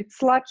don't know whether it's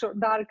sludge or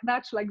dark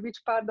nudge, like which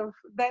part of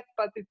that,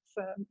 but it's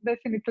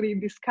definitely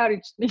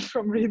discouraged me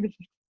from reading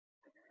it.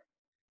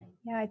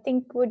 Yeah, I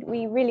think what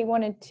we really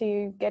wanted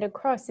to get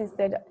across is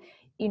that,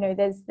 you know,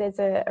 there's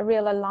a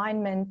real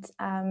alignment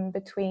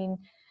between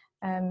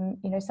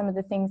some of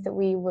the things that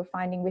we were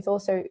finding with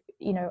also,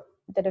 you know,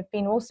 that have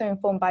been also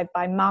informed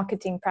by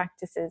marketing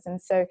practices.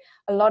 And so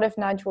a lot of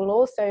nudge will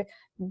also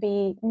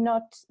be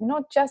not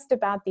just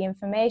about the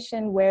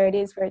information, where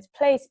it's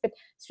placed, but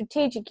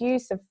strategic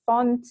use of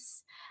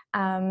fonts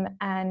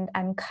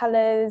and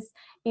colors.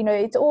 You know,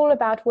 it's all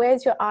about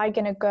where's your eye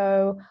going to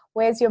go,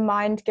 where's your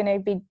mind going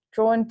to be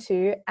drawn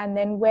to, and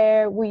then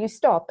where will you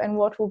stop and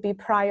what will be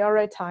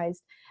prioritized.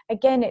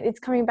 Again,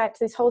 it's coming back to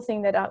this whole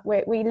thing that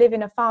we live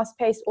in a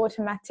fast-paced,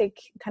 automatic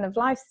kind of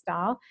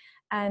lifestyle,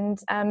 and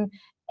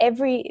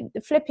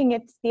flipping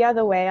it the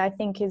other way, I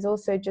think, is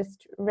also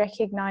just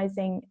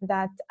recognizing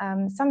that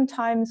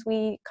sometimes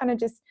we kind of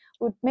just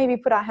would maybe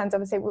put our hands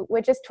up and say,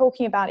 we're just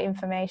talking about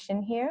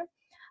information here.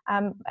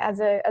 As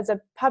a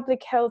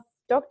public health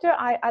doctor,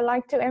 I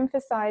like to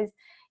emphasize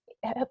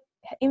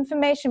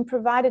information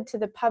provided to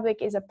the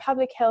public is a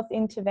public health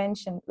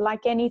intervention, like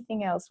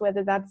anything else,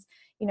 whether that's,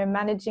 you know,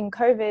 managing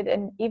COVID,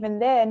 and even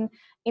then,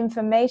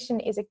 information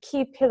is a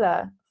key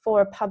pillar for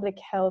a public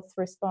health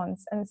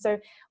response. And so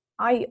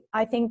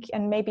I think,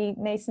 and maybe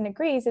Nathan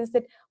agrees, is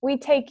that we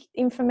take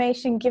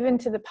information given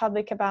to the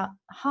public about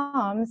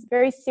harms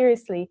very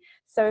seriously.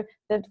 So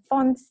the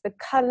fonts, the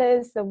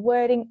colors, the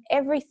wording,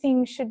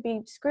 everything should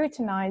be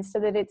scrutinized so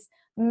that it's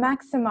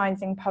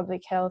maximizing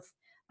public health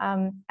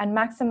and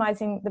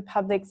maximizing the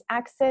public's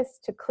access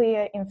to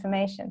clear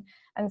information.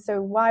 And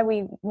so why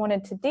we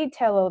wanted to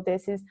detail all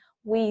this is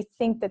we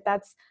think that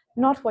that's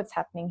not what's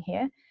happening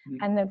here,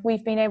 and that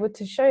we've been able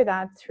to show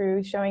that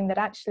through showing that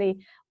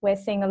actually we're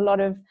seeing a lot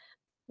of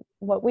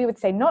what we would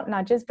say not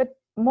nudges, but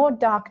more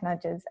dark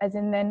nudges, as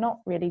in they're not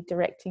really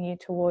directing you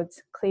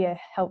towards clear,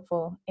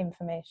 helpful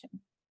information.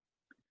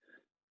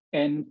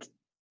 And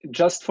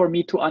just for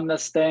me to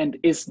understand,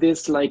 is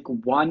this like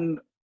one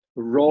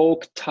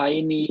rogue,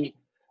 tiny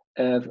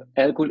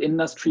alcohol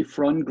industry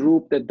front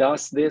group that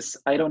does this,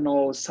 I don't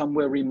know,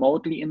 somewhere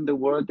remotely in the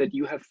world that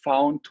you have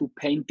found to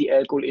paint the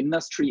alcohol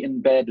industry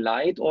in bad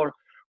light? Or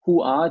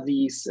who are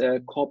these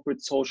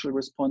corporate social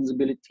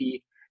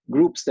responsibility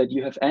groups that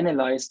you have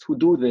analyzed who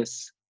do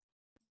this?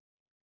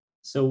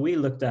 So we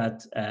looked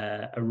at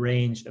a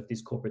range of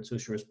these corporate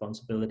social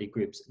responsibility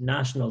groups.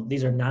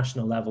 These are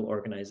national level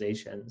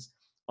organizations.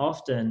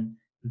 Often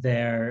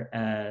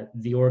they're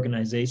the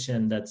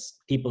organization that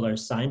people are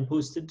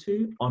signposted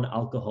to on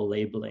alcohol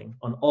labeling,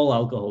 on all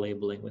alcohol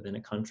labeling within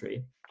a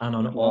country, and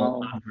on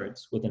all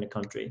adverts within a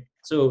country.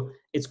 So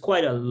it's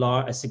quite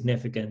a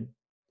significant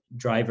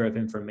driver of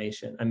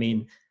information. I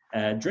mean,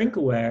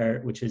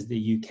 DrinkAware, which is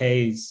the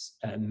UK's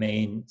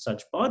main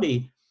such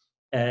body,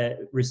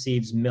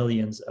 receives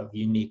millions of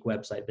unique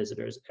website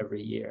visitors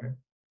every year.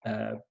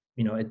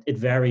 It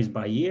varies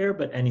by year,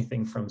 but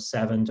anything from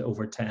 7 to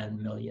over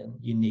 10 million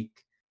unique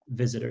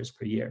visitors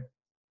per year.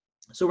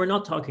 So we're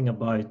not talking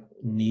about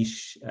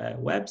niche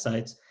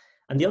websites.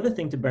 And the other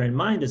thing to bear in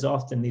mind is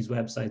often these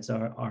websites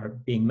are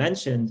being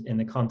mentioned in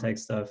the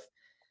context of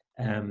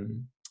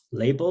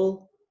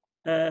label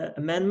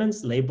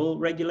amendments, label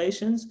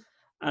regulations,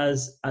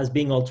 as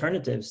being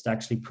alternatives to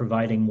actually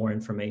providing more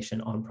information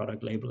on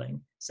product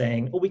labeling,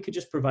 saying, oh, we could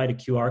just provide a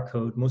QR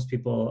code. Most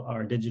people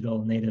are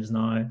digital natives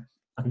now,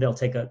 and they'll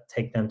take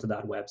them to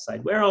that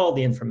website where all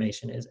the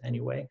information is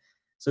anyway.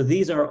 So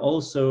these are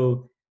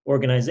also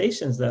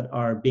organizations that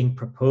are being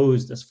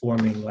proposed as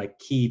forming like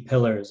key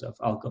pillars of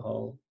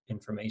alcohol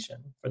information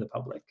for the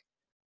public.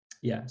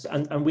 Yes,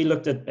 and we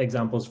looked at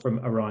examples from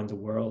around the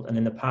world. And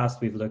in the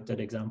past, we've looked at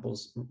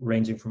examples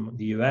ranging from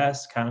the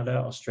US, Canada,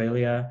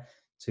 Australia,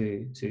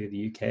 to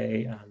the UK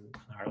and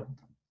Ireland.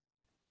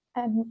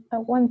 And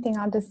one thing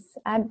I'll just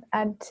add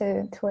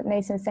to what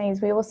Nathan is saying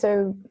is we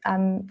also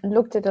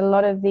looked at a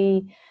lot of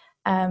the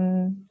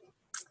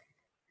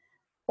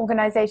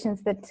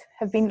organizations that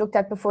have been looked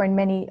at before in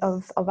many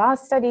of our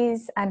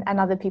studies and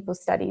other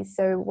people's studies.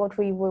 So what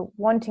we were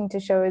wanting to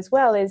show as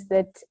well is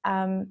that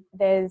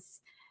there's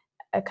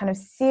a kind of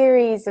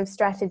series of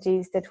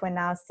strategies that we're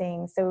now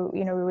seeing. So,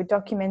 we were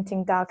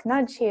documenting dark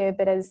nudge here,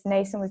 but as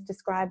Nathan was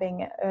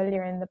describing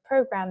earlier in the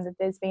program, that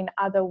there's been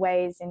other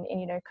ways in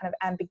kind of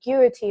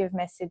ambiguity of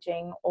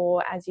messaging,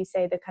 or as you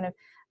say, the kind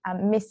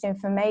of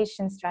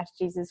misinformation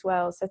strategies as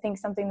well. So I think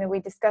something that we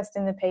discussed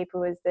in the paper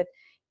was that,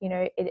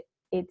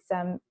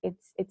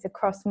 it's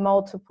across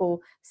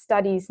multiple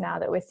studies now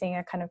that we're seeing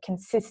a kind of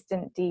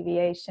consistent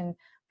deviation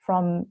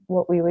from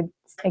what we would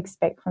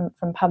expect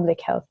from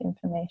public health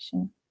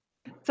information.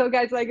 So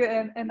guys, like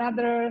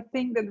another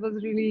thing that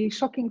was really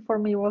shocking for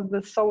me was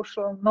the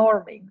social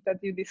norming that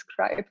you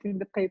described in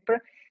the paper.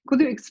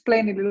 Could you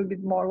explain a little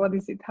bit more? What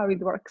is it? How it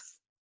works?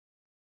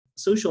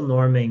 Social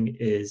norming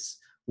is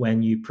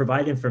when you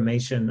provide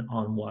information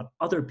on what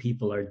other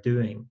people are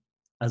doing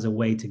as a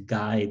way to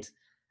guide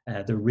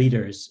the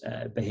reader's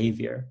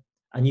behavior.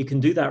 And you can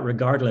do that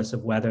regardless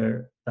of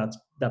whether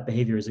that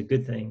behavior is a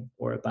good thing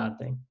or a bad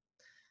thing.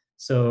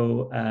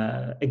 So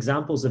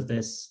examples of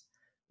this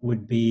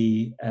would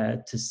be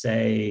to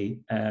say,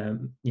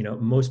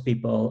 most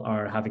people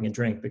are having a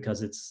drink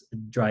because it's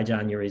dry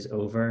January is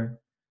over.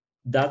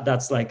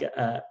 That's like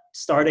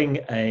starting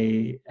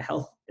a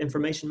health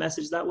information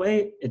message that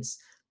way.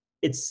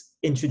 It's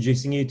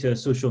introducing you to a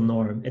social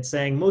norm. It's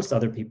saying most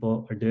other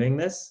people are doing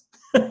this,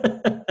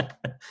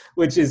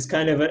 which is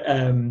kind of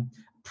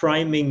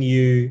priming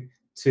you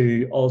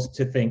to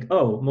also think,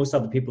 oh, most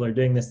other people are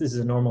doing this. This is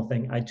a normal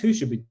thing. I too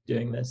should be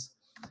doing this.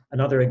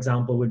 Another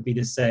example would be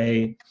to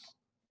say,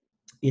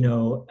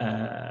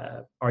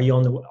 are you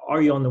on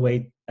the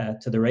way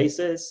to the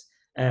races?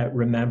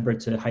 Remember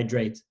to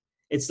hydrate.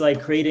 It's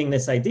like creating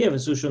this idea of a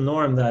social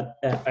norm that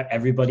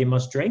everybody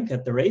must drink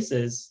at the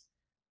races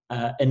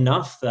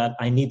enough that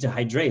I need to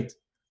hydrate.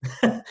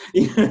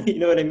 You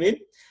know what I mean?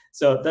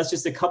 So that's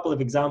just a couple of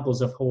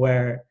examples of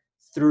where,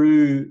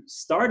 through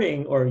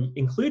starting or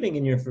including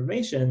in your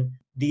information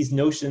these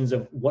notions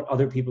of what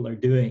other people are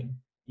doing,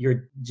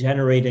 you're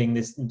generating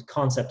this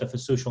concept of a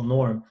social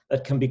norm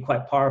that can be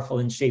quite powerful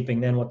in shaping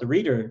then what the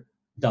reader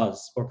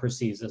does or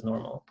perceives as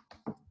normal.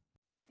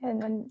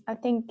 And I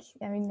think,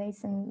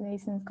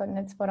 Nathan's gotten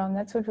it spot on.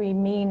 That's what we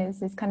mean, is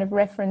this kind of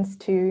reference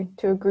to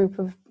a group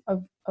of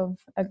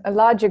a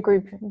larger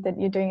group that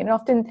you're doing. And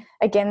often,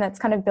 again, that's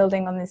kind of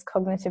building on this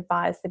cognitive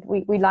bias that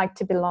we like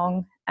to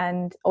belong,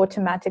 and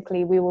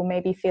automatically we will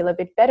maybe feel a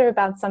bit better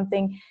about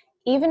something,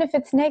 even if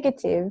it's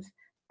negative,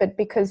 but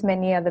because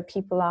many other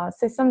people are.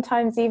 So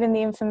sometimes even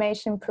the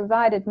information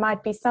provided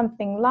might be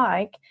something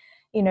like,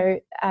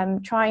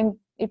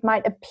 it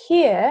might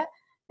appear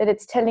that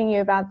it's telling you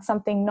about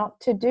something not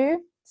to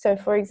do. So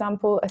for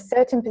example, a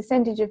certain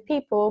percentage of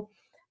people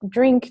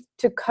drink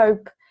to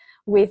cope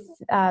with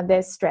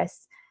their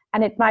stress.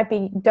 And it might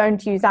be,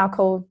 don't use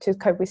alcohol to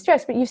cope with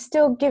stress, but you've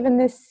still given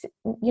this,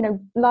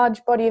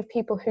 large body of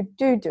people who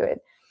do it.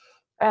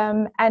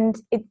 And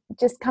it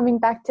just coming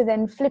back to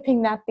then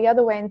flipping that the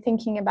other way and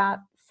thinking about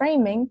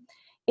framing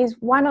is,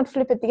 why not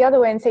flip it the other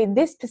way and say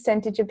this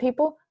percentage of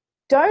people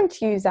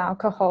don't use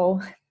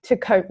alcohol to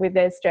cope with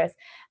their stress.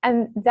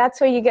 And that's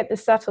where you get the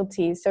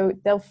subtleties. So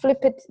they'll flip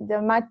it.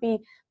 There might be,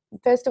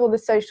 first of all, the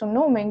social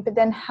norming, but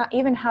then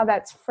even how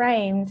that's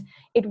framed,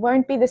 it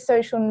won't be the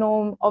social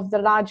norm of the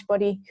large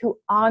body who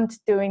aren't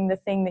doing the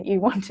thing that you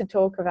want to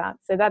talk about.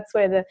 So that's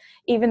where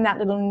even that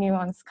little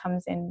nuance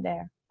comes in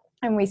there.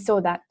 And we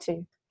saw that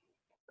too.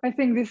 I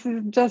think this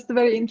is just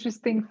very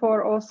interesting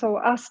for also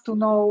us to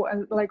know,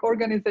 like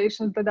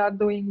organizations that are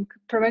doing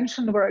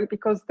prevention work,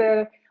 because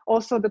they're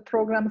also the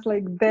programs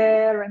like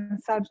DARE and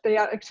such, they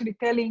are actually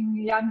telling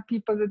young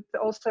people that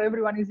also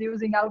everyone is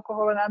using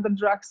alcohol and other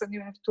drugs, and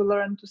you have to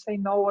learn to say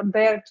no or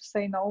dare to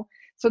say no.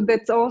 So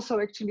that's also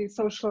actually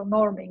social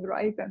norming,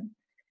 right?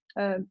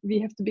 And we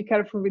have to be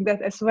careful with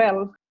that as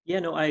well. Yeah,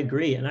 no, I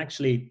agree. And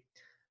actually,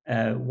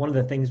 one of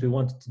the things we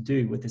wanted to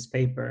do with this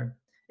paper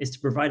is to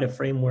provide a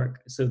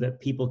framework so that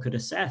people could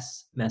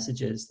assess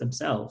messages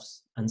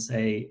themselves and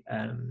say,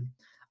 am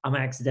I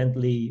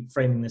accidentally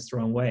framing this the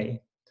wrong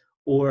way?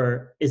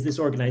 Or is this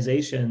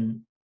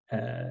organization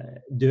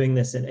doing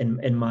this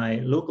in my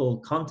local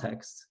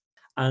context?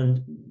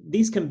 And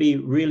these can be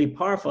really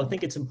powerful. I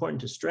think it's important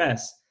to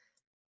stress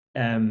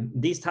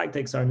these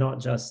tactics are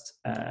not just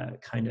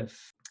kind of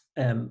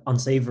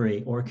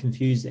unsavory or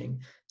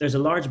confusing. There's a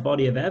large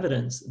body of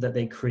evidence that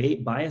they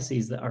create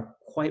biases that are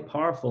quite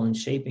powerful in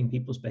shaping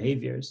people's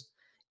behaviors.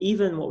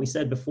 Even what we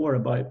said before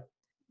about,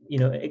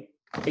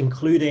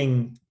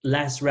 including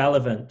less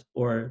relevant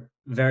or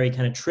very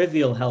kind of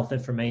trivial health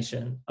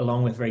information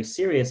along with very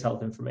serious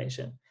health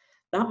information,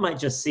 that might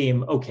just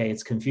seem, okay,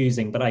 it's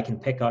confusing, but I can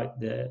pick out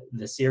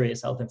the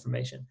serious health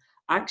information.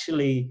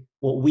 Actually,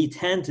 what we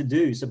tend to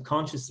do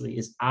subconsciously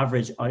is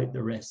average out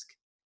the risk.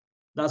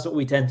 That's what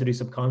we tend to do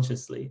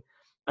subconsciously.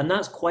 And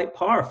that's quite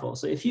powerful.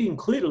 So if you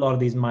include a lot of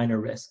these minor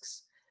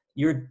risks,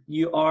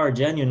 you are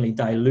genuinely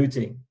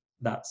diluting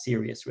that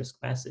serious risk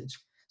message.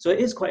 So it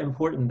is quite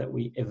important that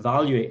we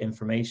evaluate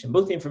information,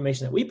 both the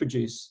information that we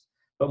produce,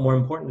 but more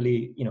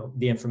importantly,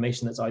 the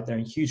information that's out there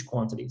in huge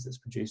quantities that's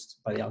produced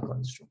by the alcohol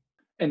industry.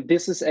 And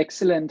this is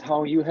excellent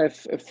how you have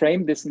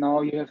framed this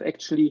now. You have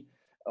actually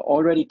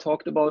already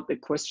talked about the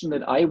question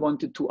that I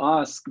wanted to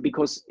ask,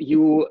 because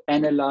you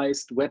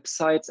analyzed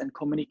websites and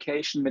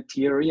communication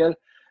material.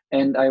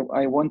 And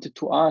I wanted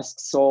to ask,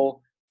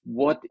 so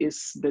what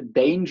is the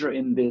danger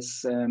in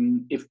this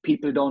if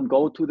people don't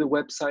go to the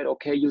website?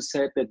 Okay, you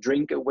said that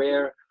Drink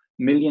Aware,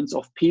 millions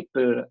of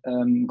people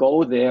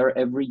go there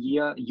every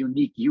year,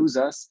 unique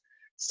users.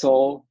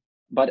 So,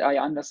 but I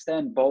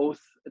understand both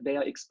they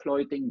are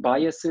exploiting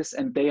biases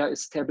and they are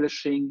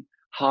establishing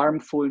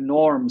harmful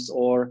norms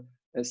or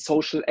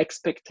social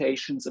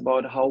expectations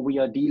about how we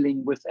are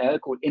dealing with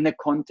alcohol in a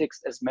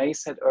context, as May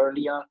said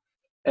earlier,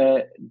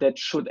 that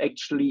should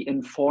actually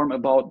inform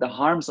about the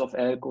harms of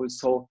alcohol.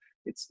 So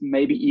it's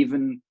maybe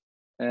even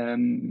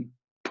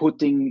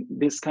putting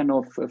this kind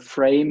of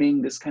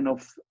framing, this kind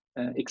of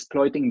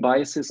exploiting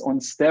biases on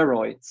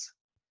steroids.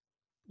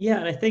 Yeah,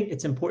 and I think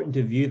it's important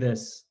to view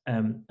this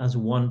as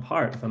one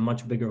part of a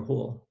much bigger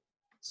whole.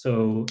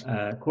 So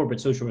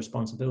corporate social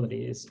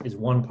responsibility is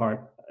one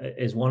part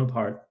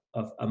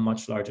of a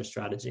much larger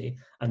strategy,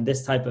 and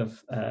this type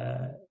of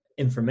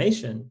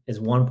information is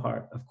one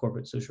part of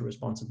corporate social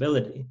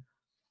responsibility.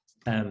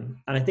 And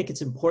I think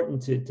it's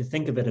important to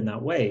think of it in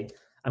that way.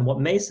 And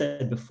what May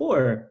said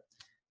before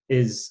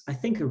is, I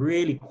think, a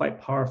really quite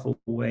powerful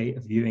way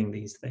of viewing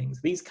these things.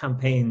 These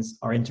campaigns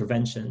are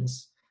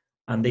interventions,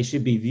 and they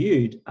should be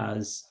viewed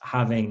as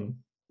having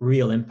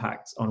real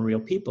impacts on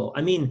real people.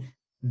 I mean,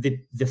 the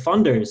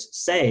funders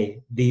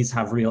say these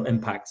have real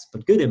impacts,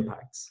 but good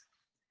impacts.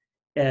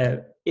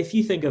 If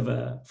you think of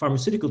a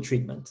pharmaceutical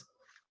treatment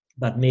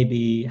that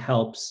maybe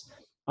helps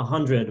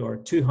 100 or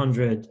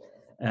 200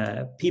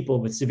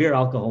 people with severe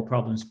alcohol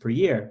problems per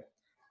year,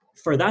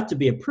 for that to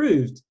be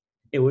approved,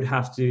 it would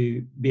have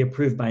to be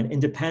approved by an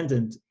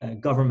independent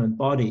government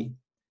body.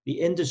 The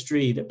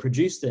industry that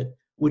produced it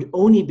would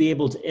only be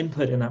able to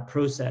input in that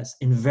process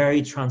in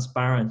very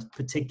transparent,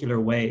 particular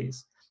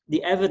ways.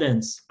 The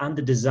evidence and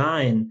the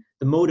design,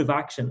 the mode of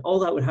action, all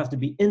that would have to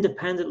be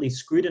independently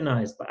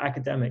scrutinized by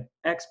academic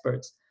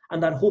experts.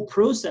 And that whole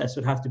process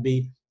would have to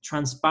be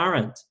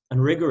transparent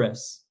and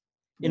rigorous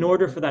in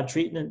order for that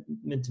treatment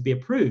to be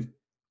approved.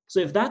 So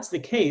if that's the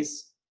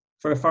case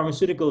for a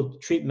pharmaceutical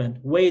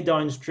treatment way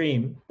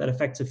downstream that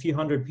affects a few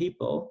hundred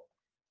people,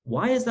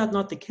 why is that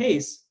not the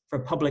case for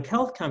a public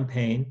health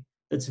campaign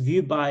that's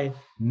viewed by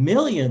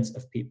millions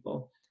of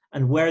people,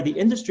 and where the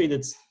industry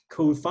that's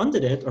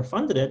co-funded it or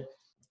funded it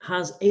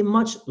has a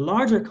much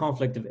larger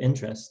conflict of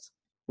interest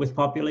with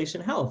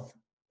population health?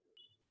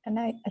 And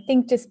I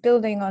think just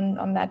building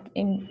on that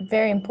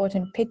very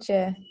important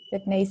picture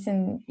that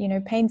Nathan,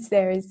 paints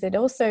there, is that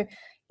also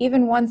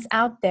even once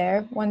out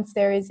there, once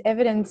there is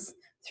evidence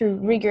through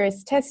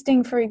rigorous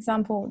testing, for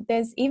example,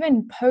 there's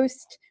even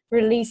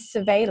post-release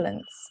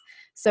surveillance.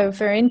 So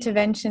for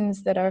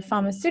interventions that are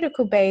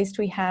pharmaceutical based,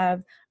 we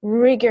have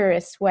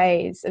rigorous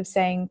ways of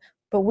saying,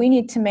 but we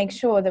need to make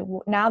sure that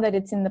now that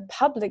it's in the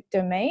public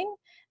domain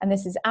and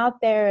this is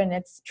out there and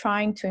it's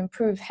trying to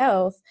improve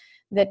health,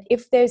 that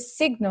if there's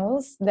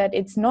signals that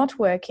it's not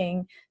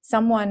working,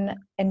 an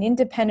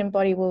independent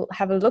body will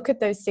have a look at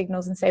those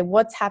signals and say,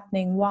 what's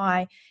happening?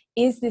 Why?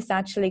 Is this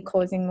actually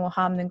causing more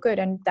harm than good?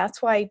 And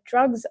that's why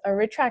drugs are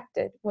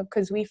retracted,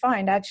 because we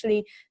find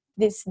actually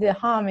the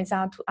harm is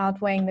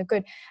outweighing the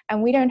good.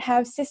 And we don't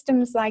have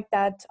systems like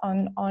that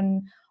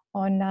on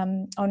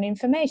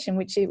information,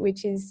 which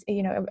is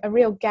a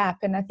real gap.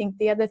 And I think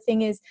the other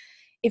thing is,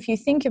 if you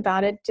think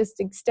about it, just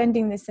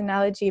extending this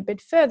analogy a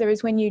bit further,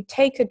 is when you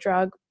take a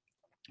drug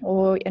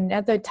or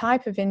another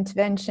type of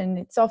intervention,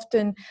 it's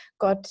often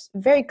got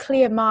very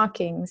clear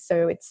markings.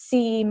 So it's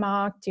CE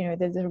marked,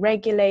 there's a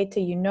regulator,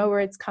 where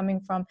it's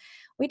coming from.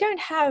 We don't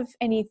have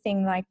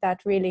anything like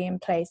that really in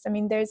place. I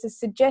mean, there's a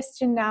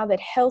suggestion now that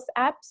health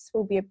apps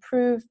will be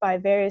approved by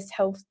various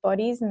health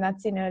bodies, and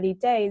that's in early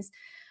days.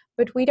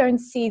 But we don't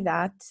see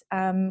that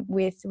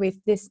with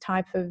this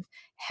type of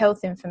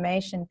health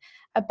information.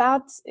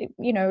 Let's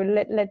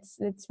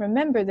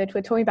remember that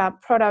we're talking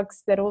about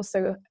products that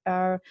also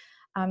are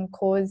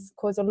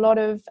cause a lot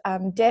of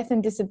death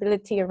and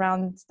disability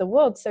around the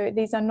world. So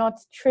these are not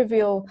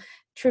trivial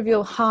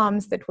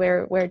harms that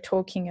we're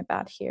talking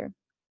about here.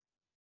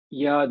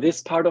 Yeah,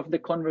 this part of the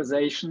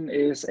conversation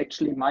is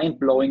actually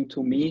mind-blowing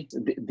to me.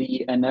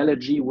 The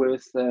analogy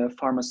with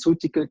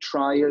pharmaceutical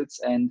trials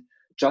and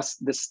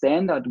just the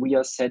standard we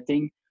are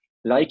setting,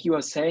 like you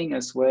are saying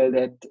as well,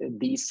 that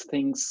these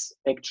things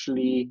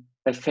actually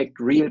affect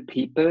real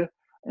people,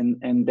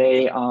 and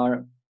they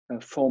are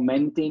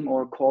fomenting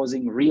or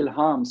causing real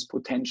harms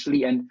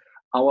potentially. And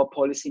our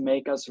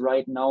policymakers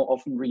right now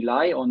often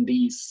rely on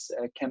these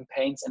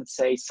campaigns and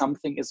say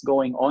something is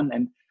going on.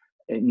 And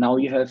now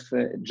you have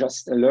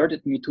just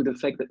alerted me to the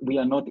fact that we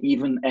are not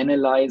even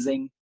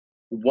analyzing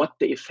what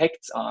the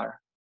effects are,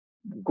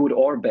 good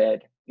or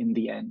bad, in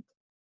the end.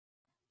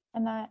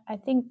 And I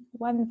think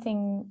one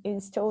thing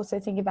is to also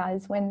think about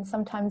is when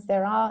sometimes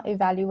there are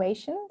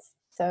evaluations.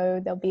 So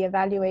there'll be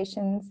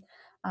evaluations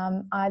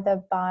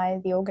either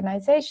by the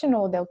organization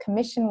or they'll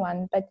commission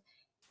one. But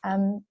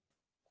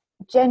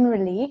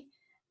generally,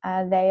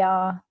 they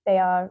are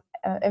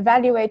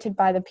evaluated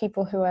by the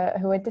people who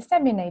are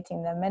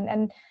disseminating them.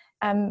 And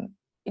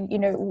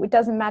it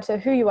doesn't matter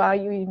who you are.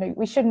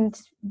 We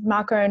shouldn't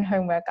mark our own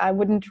homework. I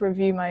wouldn't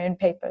review my own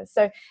paper.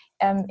 So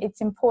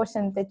it's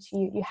important that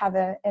you have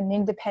an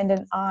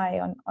independent eye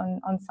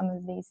on some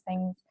of these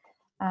things.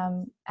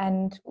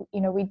 And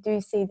we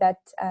do see that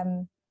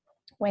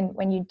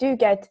when you do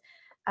get,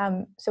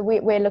 so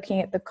we're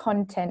looking at the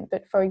content.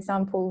 But for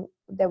example,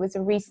 there was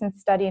a recent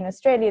study in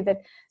Australia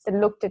that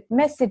looked at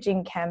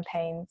messaging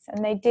campaigns,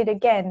 and they did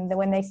again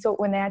when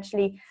they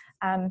actually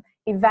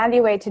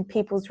evaluated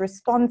people's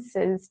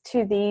responses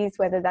to these,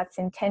 whether that's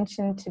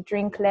intention to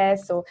drink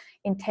less or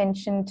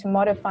intention to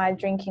modify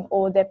drinking,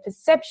 or their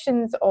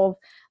perceptions of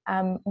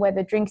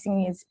whether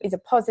drinking is a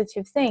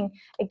positive thing.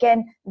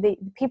 Again, the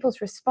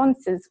people's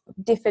responses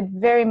differed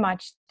very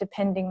much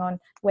depending on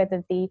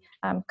whether the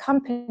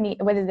company,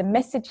 whether the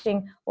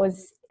messaging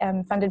was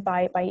funded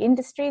by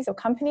industries or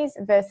companies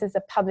versus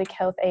a public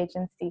health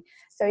agency.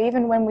 So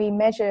even when we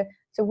measure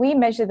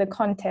the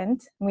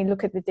content and we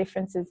look at the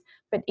differences,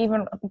 but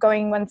even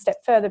going one step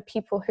further,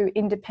 people who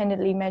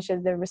independently measure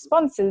the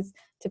responses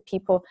to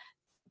people,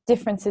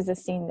 differences are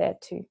seen there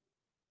too.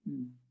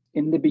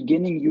 In the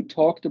beginning, you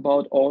talked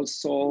about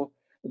also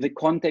the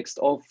context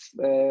of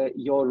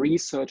your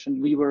research,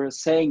 and we were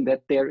saying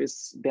that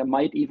there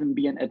might even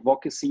be an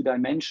advocacy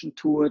dimension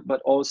to it,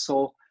 but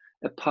also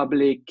a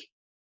public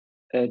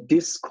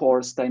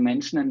discourse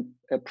dimension,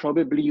 and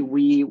probably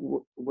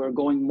we're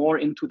going more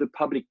into the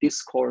public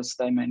discourse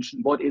dimension.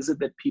 What is it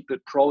that people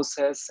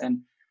process and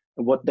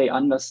what they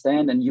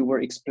understand? And you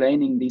were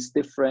explaining these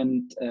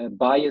different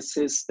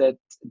biases that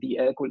the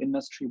alcohol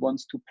industry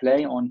wants to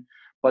play on.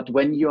 But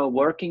when you are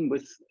working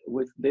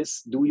with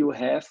this, do you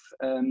have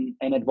an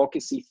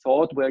advocacy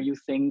thought where you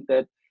think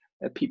that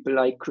people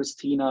like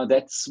Christina,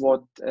 that's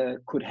what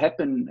could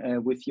happen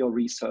with your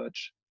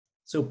research?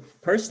 So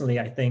personally,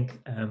 I think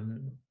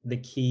the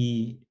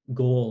key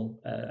goal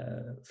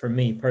for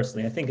me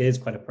personally, I think it is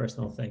quite a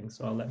personal thing.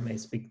 So I'll let May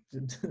speak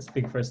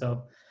for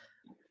herself.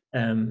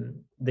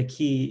 The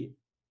key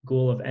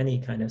goal of any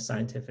kind of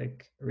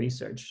scientific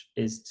research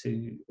is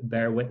to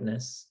bear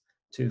witness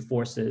to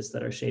forces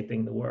that are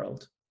shaping the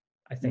world.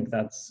 I think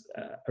that's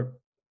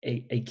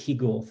a key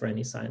goal for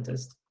any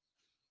scientist,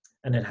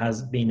 and it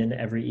has been in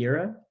every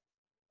era.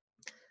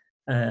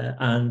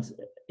 And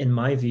in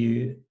my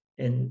view,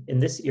 in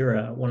this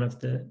era, one of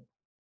the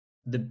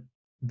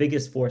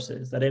biggest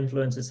forces that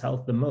influences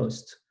health the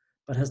most,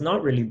 but has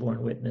not really been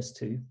borne witness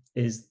to,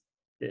 is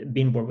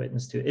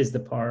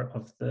the power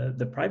of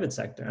the private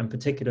sector, and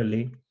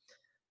particularly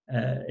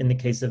in the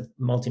case of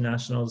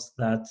multinationals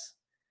that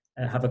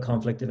have a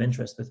conflict of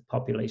interest with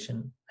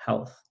population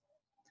health.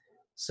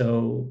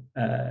 So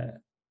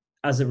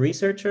as a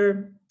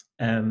researcher,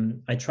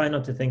 I try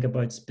not to think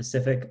about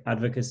specific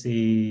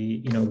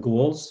advocacy,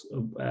 goals.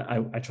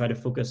 I try to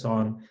focus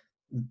on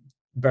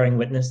bearing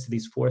witness to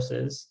these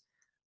forces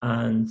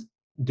and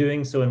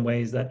doing so in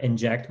ways that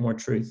inject more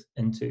truth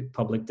into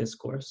public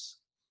discourse.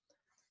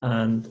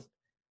 And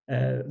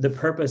the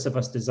purpose of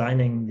us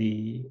designing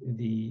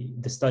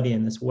the study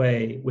in this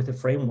way with a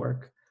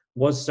framework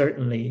was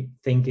certainly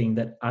thinking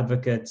that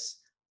advocates,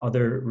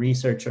 other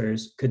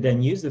researchers could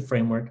then use the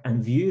framework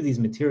and view these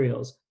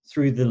materials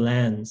through the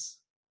lens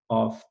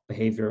of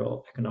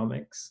behavioral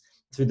economics,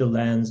 through the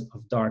lens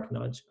of dark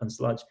nudge and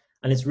sludge.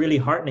 And it's really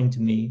heartening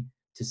to me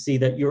to see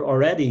that you're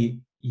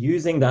already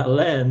using that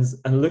lens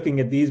and looking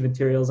at these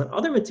materials and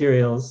other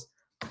materials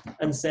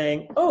and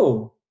saying,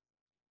 oh,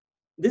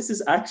 this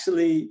is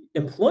actually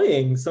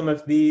employing some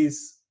of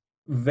these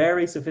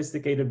very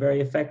sophisticated,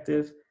 very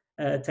effective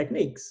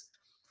techniques.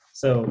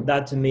 So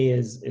that to me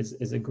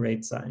is a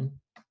great sign.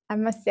 I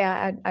must say,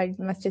 I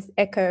must just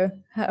echo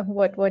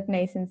what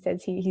Nathan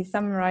says. He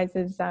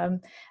summarizes my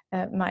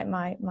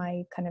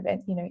kind of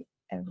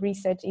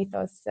research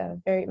ethos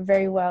very,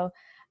 very well,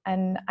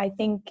 and I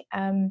think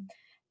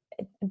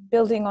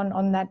building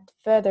on that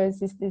further is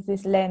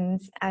this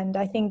lens. And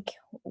I think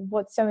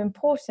what's so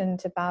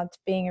important about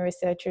being a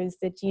researcher is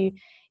that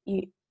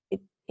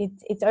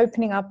it's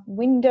opening up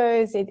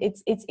windows.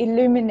 It's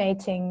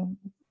illuminating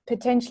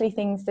potentially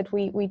things that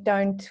we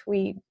don't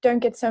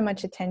get so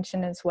much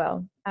attention as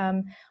well.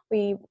 I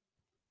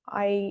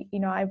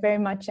very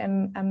much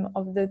am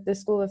of the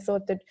school of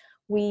thought that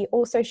we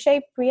also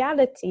shape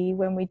reality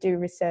when we do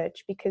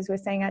research, because we're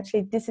saying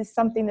actually this is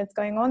something that's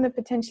going on that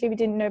potentially we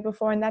didn't know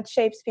before, and that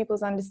shapes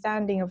people's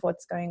understanding of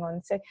what's going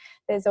on. So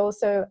there's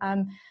also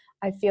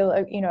I feel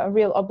a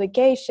real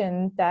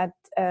obligation that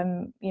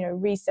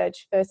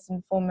research first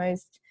and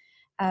foremost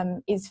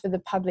is for the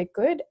public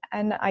good,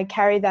 and I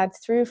carry that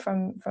through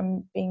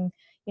from being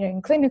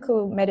in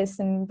clinical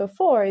medicine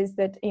before, is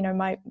that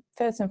my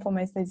first and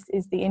foremost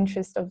is the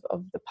interest of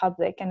the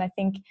public. And I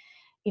think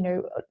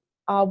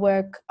our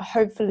work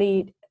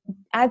hopefully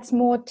adds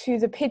more to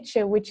the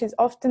picture, which is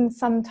often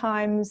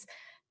sometimes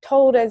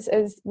told as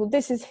well,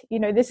 this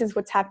is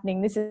what's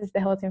happening, this is the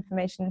health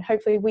information, and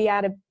hopefully we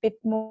add a bit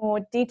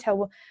more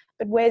detail,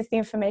 but where's the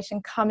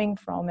information coming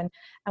from, and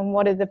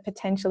what are the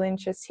potential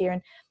interests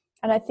here.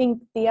 And I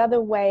think the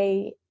other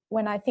way,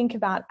 when I think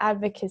about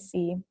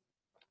advocacy,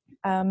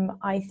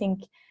 I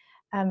think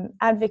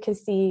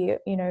advocacy,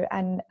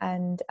 and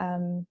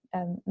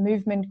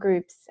movement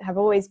groups have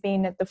always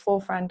been at the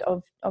forefront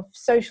of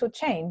social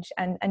change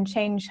and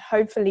change,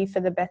 hopefully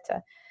for the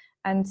better.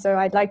 And so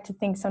I'd like to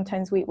think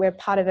sometimes we're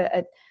part of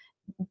a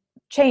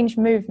change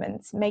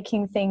movements,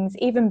 making things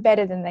even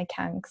better than they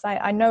can. Because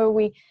I know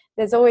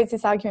there's always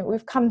this argument,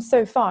 we've come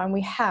so far, and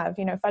we have.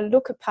 If I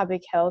look at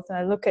public health and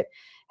I look at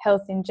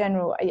health in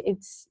general,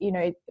 it's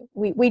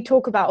we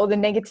talk about all the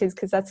negatives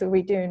because that's what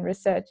we do in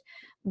research.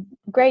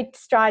 Great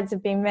strides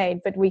have been made,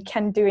 but we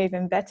can do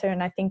even better.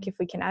 And I think if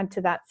we can add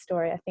to that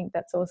story, I think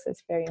that's also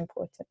very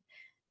important.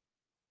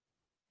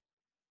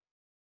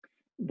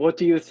 What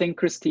do you think,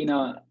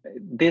 Christina?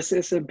 This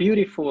is a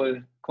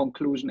beautiful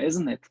conclusion,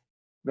 isn't it?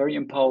 Very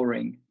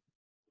empowering.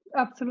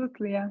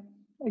 Absolutely, yeah,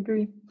 I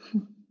agree.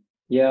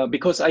 Yeah,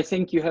 because I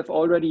think you have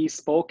already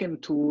spoken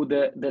to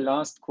the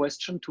last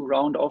question to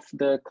round off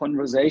the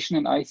conversation,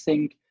 and I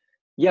think,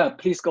 yeah,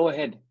 please go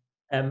ahead.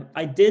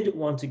 I did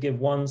want to give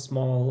one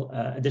small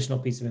additional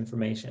piece of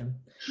information,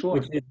 sure,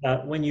 which is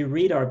that when you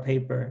read our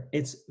paper,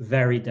 it's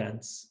very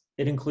dense.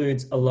 It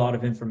includes a lot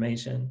of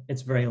information.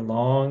 It's very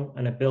long,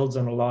 and it builds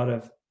on a lot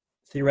of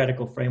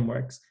theoretical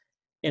frameworks.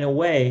 In a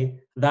way,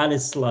 that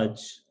is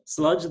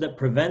sludge that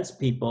prevents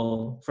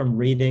people from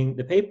reading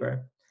the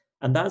paper.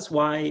 And that's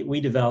why we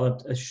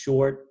developed a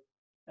short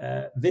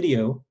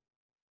video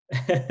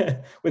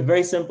with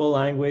very simple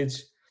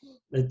language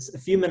that's a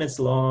few minutes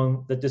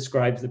long that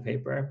describes the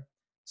paper.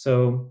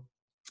 So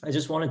I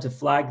just wanted to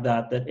flag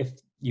that if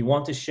you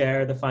want to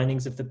share the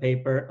findings of the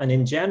paper, and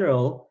in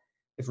general,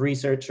 if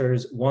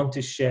researchers want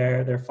to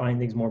share their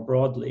findings more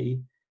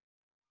broadly,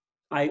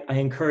 I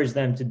encourage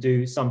them to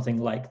do something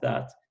like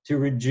that, to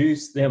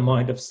reduce the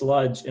amount of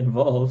sludge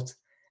involved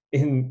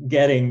in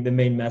getting the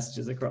main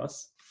messages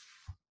across.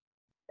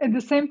 At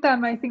the same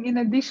time, I think in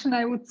addition,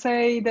 I would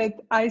say that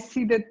I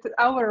see that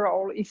our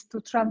role is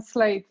to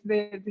translate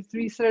this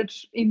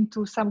research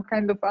into some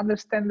kind of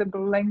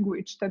understandable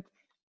language that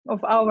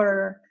of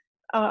our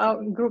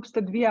groups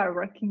that we are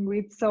working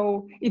with.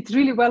 So it's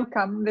really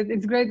welcome. That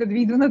it's great that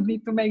we do not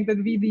need to make that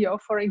video,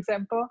 for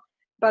example,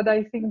 but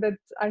I think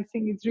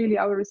it's really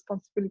our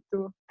responsibility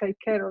to take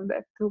care of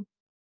that too.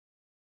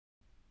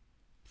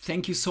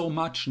 Thank you so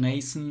much,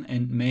 Nathan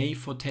and May,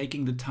 for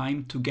taking the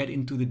time to get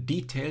into the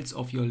details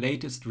of your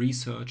latest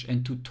research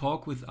and to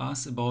talk with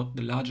us about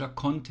the larger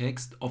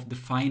context of the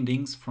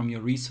findings from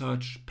your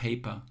research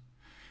paper.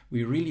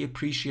 We really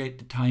appreciate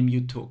the time you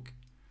took.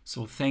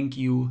 So thank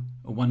you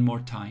one more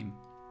time.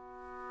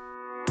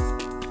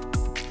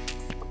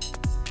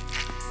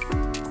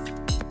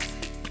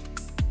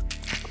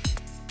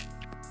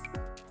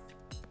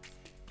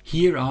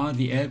 Here are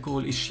the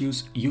alcohol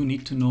issues you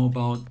need to know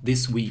about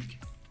this week.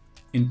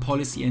 In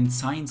Policy and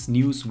Science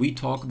News, we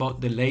talk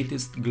about the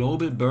latest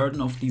global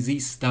burden of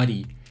disease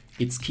study,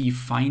 its key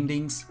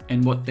findings,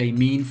 and what they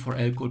mean for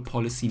alcohol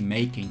policy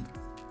making.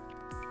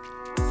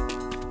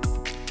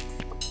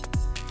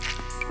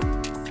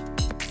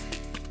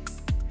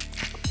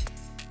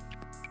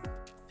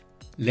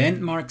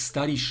 Landmark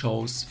study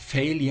shows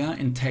failure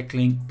in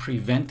tackling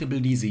preventable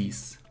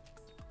disease.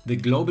 The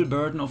Global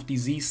Burden of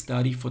Disease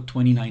study for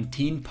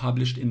 2019,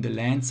 published in The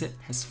Lancet,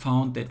 has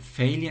found that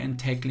failure in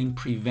tackling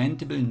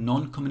preventable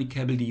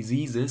non-communicable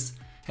diseases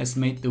has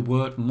made the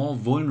world more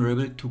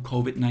vulnerable to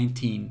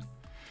COVID-19.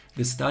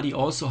 The study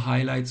also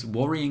highlights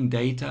worrying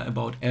data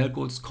about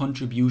alcohol's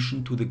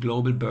contribution to the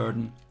global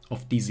burden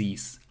of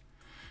disease.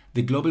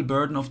 The Global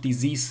Burden of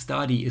Disease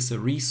study is a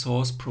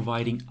resource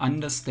providing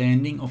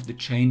understanding of the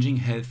changing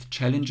health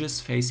challenges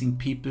facing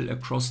people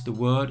across the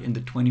world in the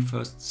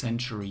 21st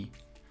century.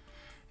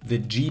 The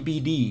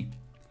GBD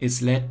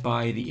is led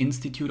by the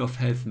Institute of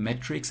Health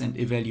Metrics and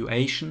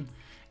Evaluation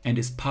and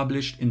is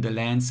published in the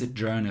Lancet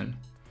Journal.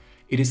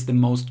 It is the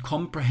most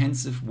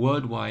comprehensive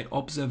worldwide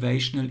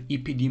observational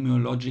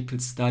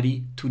epidemiological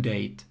study to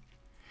date.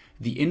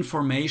 The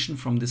information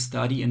from the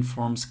study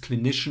informs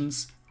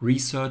clinicians,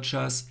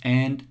 researchers,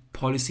 and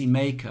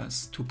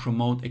policymakers to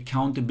promote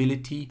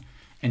accountability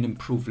and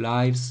improve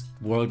lives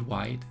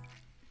worldwide.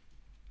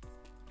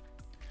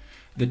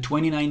 The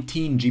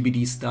 2019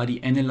 GBD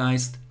study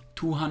analyzed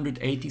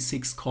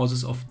 286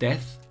 causes of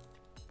death,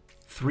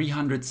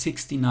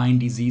 369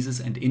 diseases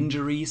and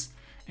injuries,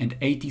 and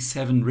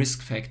 87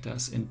 risk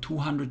factors in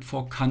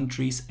 204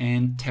 countries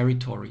and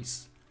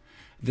territories.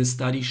 The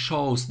study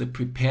shows the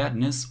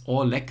preparedness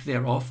or lack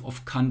thereof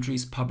of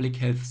countries' public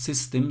health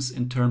systems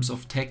in terms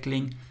of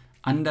tackling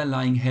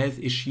underlying health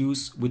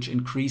issues which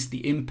increase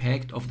the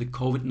impact of the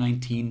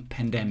COVID-19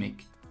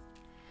 pandemic.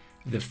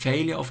 The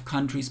failure of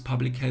countries'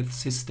 public health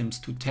systems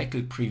to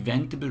tackle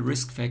preventable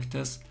risk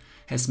factors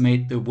has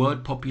made the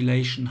world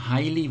population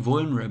highly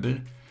vulnerable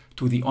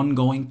to the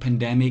ongoing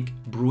pandemic,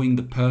 brewing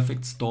the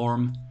perfect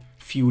storm,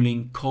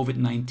 fueling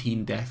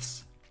COVID-19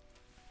 deaths.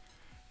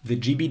 The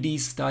GBD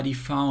study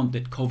found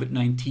that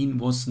COVID-19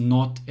 was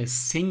not a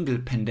single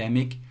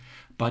pandemic,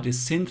 but a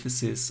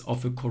synthesis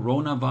of a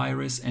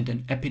coronavirus and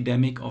an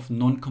epidemic of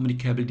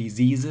non-communicable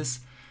diseases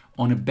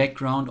on a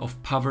background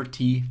of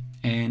poverty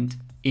and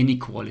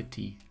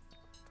inequality.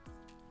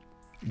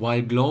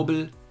 While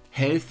global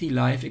healthy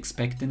life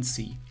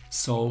expectancy,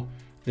 so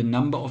the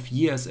number of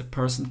years a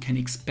person can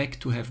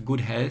expect to have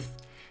good health,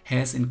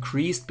 has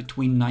increased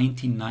between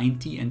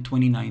 1990 and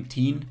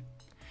 2019,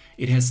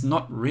 it has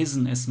not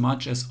risen as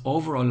much as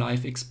overall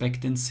life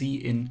expectancy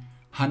in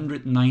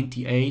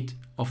 198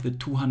 of the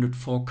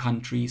 204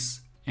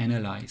 countries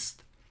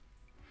analyzed.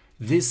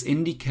 This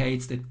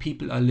indicates that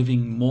people are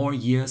living more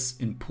years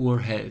in poor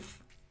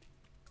health.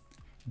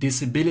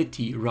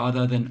 Disability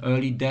rather than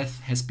early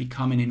death has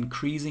become an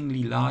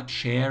increasingly large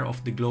share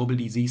of the global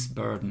disease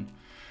burden,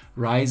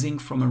 rising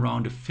from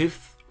around a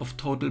fifth of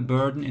total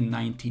burden in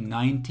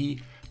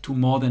 1990 to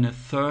more than a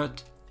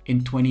third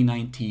in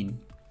 2019.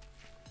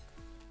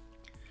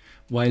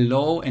 While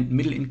low and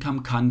middle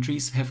income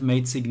countries have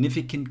made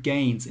significant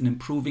gains in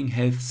improving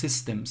health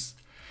systems,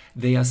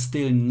 they are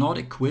still not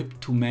equipped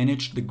to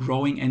manage the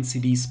growing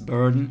NCD's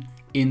burden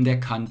in their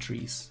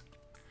countries.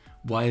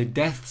 While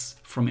deaths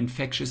from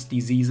infectious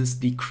diseases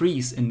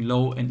decrease in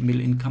low and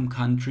middle income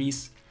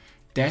countries,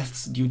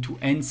 deaths due to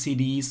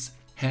NCDs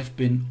have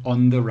been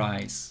on the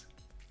rise.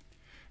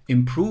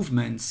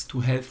 Improvements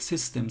to health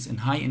systems in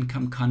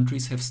high-income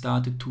countries have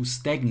started to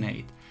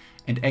stagnate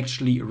and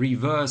actually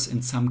reverse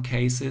in some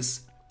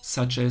cases,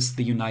 such as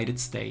the United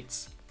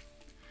States.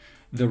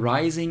 The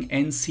rising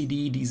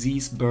NCD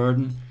disease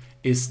burden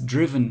is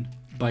driven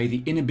by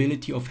the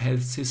inability of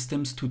health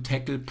systems to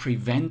tackle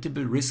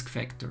preventable risk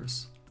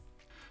factors.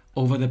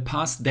 Over the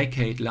past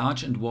decade,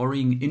 large and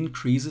worrying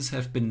increases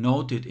have been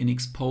noted in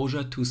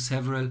exposure to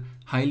several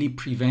highly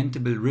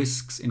preventable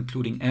risks,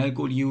 including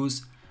alcohol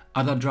use,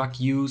 other drug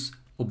use,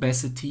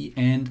 obesity,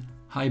 and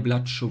high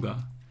blood sugar.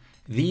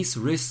 These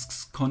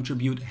risks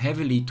contribute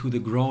heavily to the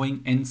growing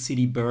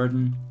NCD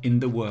burden in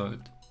the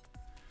world.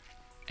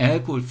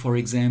 Alcohol, for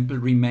example,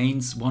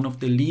 remains one of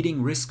the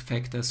leading risk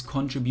factors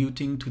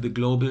contributing to the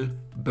global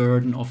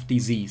burden of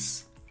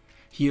disease.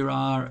 Here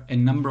are a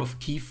number of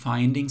key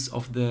findings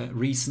of the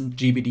recent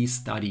GBD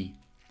study.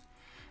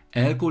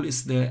 Alcohol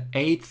is the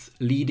 8th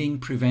leading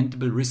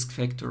preventable risk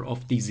factor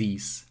of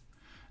disease.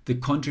 The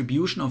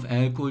contribution of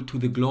alcohol to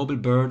the global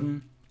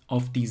burden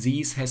of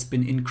disease has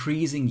been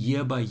increasing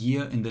year by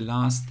year in the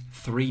last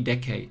 3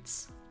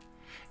 decades.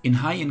 In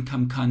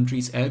high-income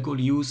countries, alcohol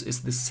use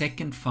is the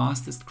second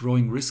fastest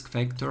growing risk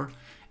factor,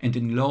 and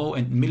in low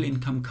and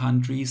middle-income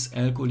countries,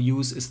 alcohol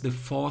use is the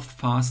 4th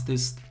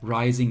fastest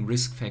rising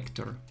risk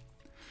factor.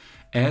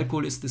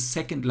 Alcohol is the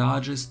second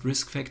largest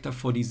risk factor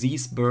for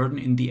disease burden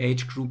in the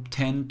age group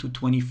 10 to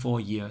 24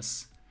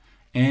 years.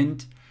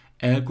 And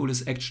alcohol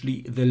is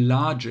actually the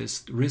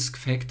largest risk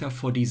factor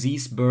for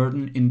disease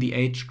burden in the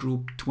age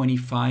group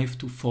 25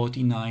 to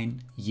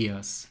 49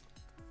 years.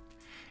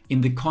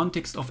 In the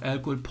context of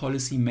alcohol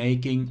policy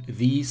making,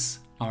 these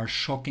are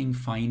shocking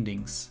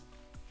findings.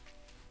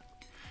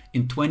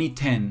 In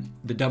 2010,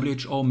 the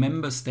WHO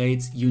member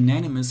states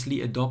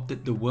unanimously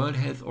adopted the World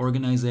Health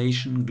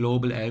Organization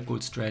Global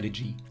Alcohol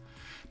Strategy.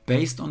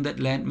 Based on that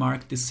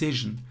landmark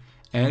decision,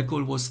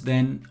 Alcohol was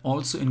then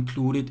also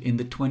included in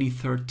the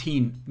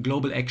 2013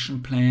 Global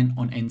Action Plan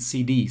on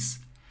NCDs,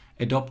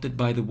 adopted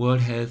by the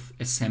World Health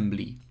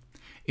Assembly,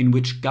 in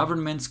which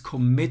governments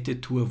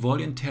committed to a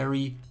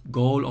voluntary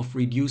goal of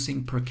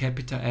reducing per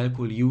capita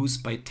alcohol use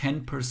by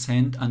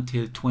 10%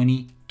 until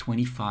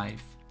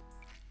 2025.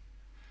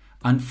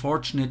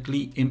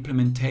 Unfortunately,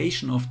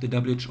 implementation of the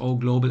WHO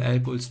Global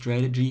Alcohol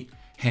Strategy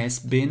has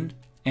been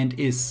and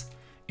is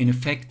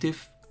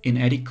ineffective,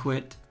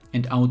 inadequate,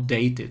 and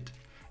outdated,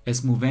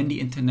 as Muvendi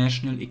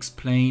International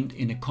explained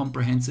in a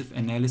comprehensive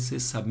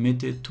analysis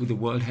submitted to the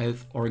World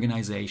Health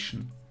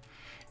Organization.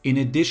 In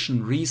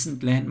addition,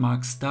 recent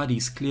landmark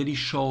studies clearly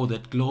show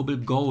that global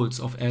goals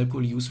of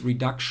alcohol use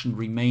reduction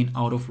remain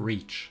out of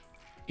reach.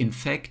 In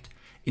fact,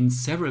 in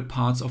several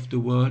parts of the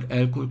world,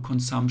 alcohol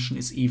consumption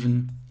is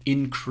even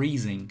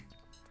increasing.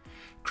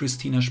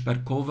 Kristina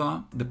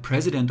Šperková, the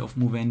president of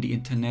Muvendi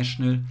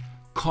International,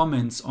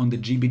 comments on the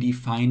GBD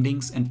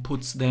findings and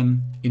puts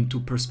them into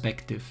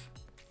perspective.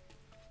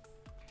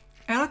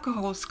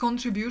 Alcohol's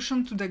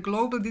contribution to the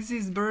global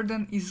disease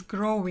burden is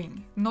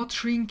growing, not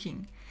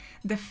shrinking.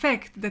 The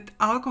fact that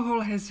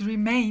alcohol has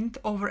remained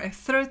over a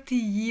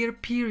 30-year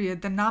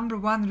period the number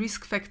one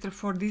risk factor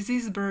for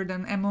disease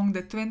burden among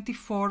the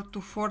 24 to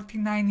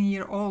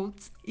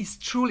 49-year-olds is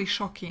truly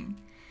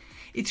shocking.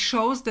 It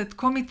shows that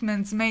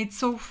commitments made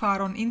so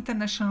far on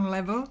international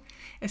level,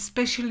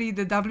 especially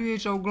the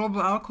WHO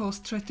Global Alcohol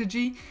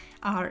Strategy,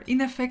 are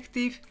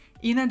ineffective,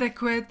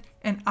 inadequate,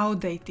 and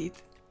outdated.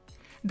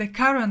 The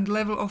current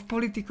level of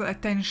political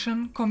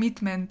attention,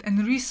 commitment,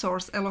 and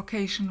resource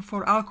allocation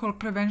for alcohol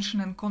prevention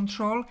and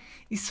control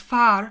is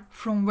far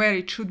from where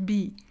it should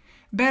be.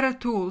 Better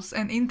tools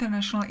and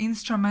international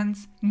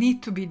instruments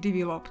need to be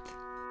developed.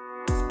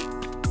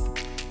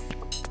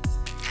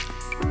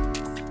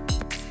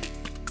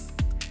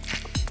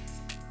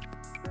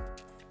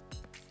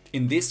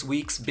 In this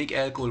week's Big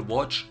Alcohol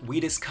Watch, we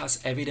discuss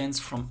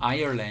evidence from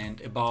Ireland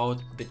about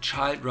the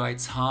child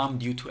rights harm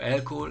due to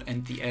alcohol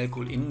and the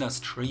alcohol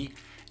industry,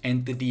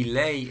 and the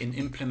delay in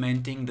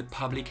implementing the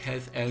Public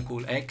Health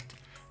Alcohol Act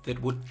that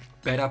would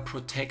better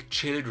protect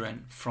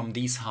children from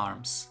these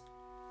harms.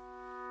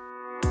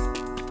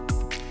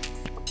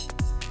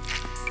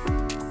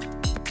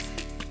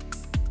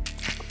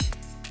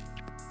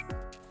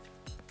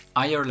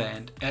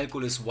 Ireland,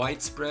 alcohol is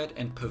widespread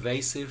and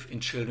pervasive in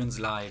children's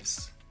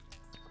lives.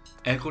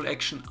 Alcohol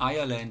Action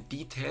Ireland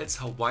details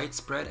how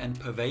widespread and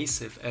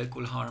pervasive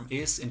alcohol harm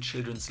is in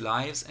children's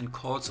lives and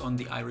calls on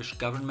the Irish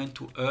government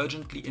to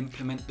urgently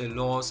implement the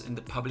laws in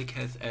the Public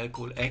Health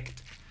Alcohol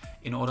Act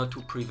in order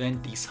to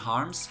prevent these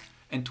harms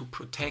and to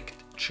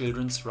protect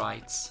children's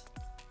rights.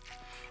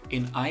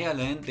 In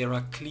Ireland, there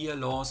are clear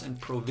laws and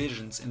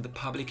provisions in the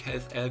Public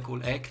Health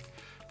Alcohol Act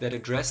that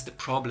address the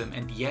problem,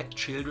 and yet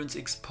children's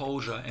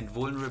exposure and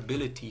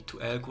vulnerability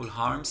to alcohol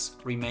harms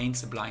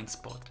remains a blind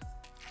spot.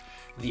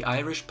 The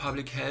Irish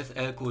Public Health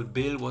Alcohol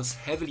Bill was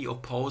heavily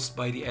opposed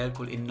by the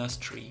alcohol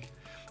industry,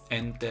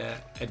 and the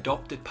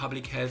adopted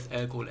Public Health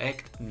Alcohol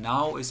Act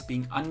now is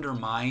being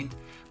undermined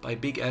by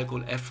big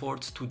alcohol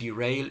efforts to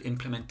derail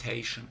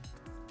implementation.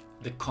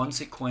 The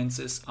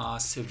consequences are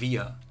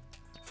severe,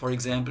 for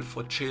example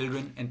for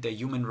children and their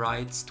human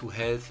rights to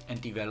health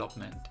and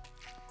development.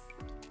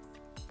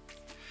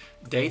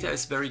 Data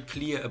is very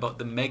clear about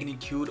the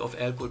magnitude of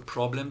alcohol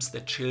problems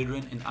that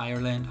children in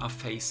Ireland are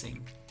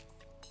facing.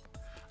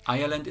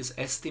 Ireland is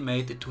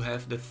estimated to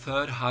have the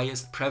third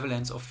highest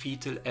prevalence of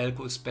fetal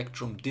alcohol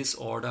spectrum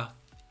disorder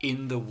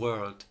in the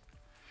world.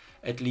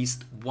 At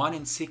least 1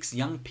 in 6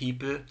 young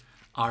people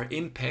are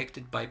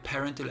impacted by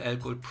parental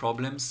alcohol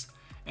problems,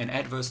 an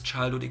adverse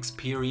childhood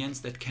experience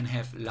that can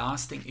have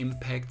lasting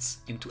impacts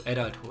into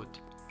adulthood.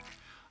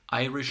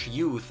 Irish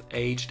youth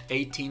aged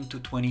 18 to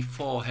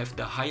 24 have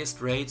the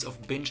highest rates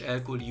of binge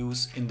alcohol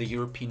use in the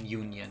European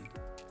Union.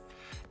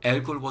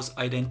 Alcohol was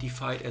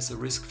identified as a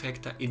risk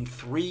factor in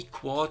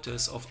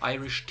 3/4 of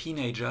Irish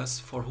teenagers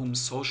for whom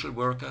social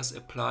workers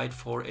applied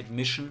for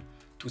admission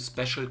to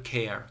special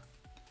care.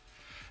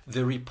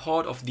 The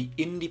report of the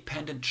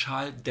Independent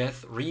Child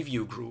Death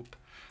Review Group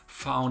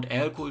found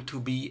alcohol to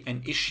be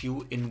an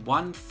issue in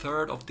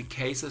 1/3 of the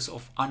cases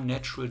of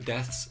unnatural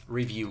deaths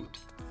reviewed.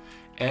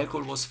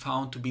 Alcohol was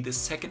found to be the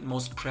second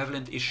most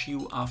prevalent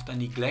issue after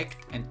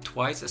neglect and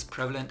twice as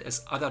prevalent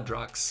as other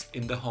drugs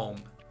in the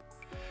home.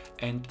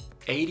 And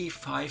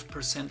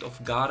 85%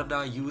 of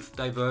Garda youth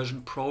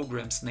diversion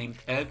programs named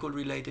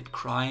alcohol-related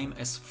crime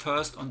as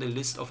first on the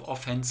list of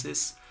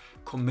offenses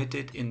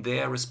committed in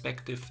their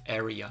respective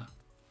area.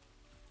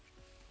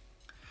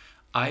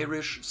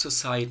 Irish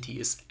society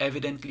is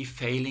evidently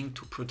failing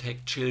to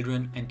protect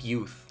children and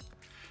youth.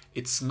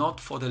 It's not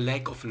for the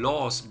lack of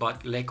laws,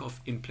 but lack of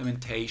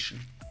implementation.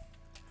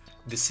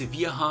 The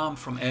severe harm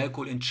from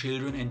alcohol in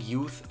children and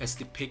youth, as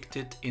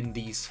depicted in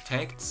these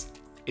facts,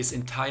 is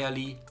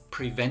entirely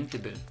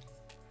preventable.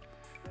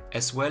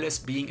 As well as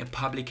being a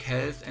public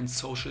health and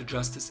social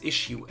justice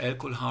issue,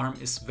 alcohol harm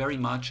is very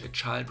much a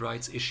child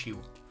rights issue.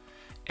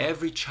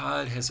 Every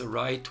child has a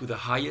right to the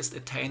highest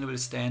attainable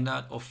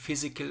standard of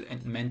physical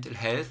and mental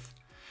health,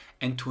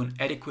 and to an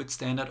adequate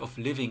standard of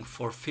living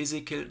for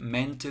physical,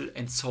 mental,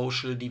 and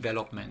social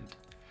development.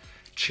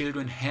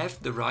 Children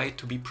have the right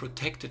to be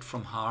protected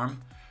from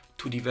harm,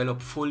 to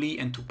develop fully,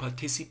 and to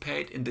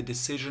participate in the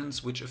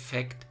decisions which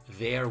affect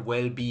their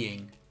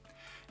well-being.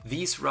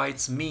 These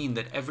rights mean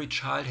that every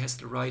child has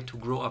the right to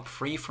grow up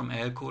free from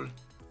alcohol,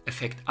 a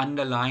fact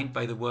underlined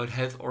by the World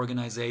Health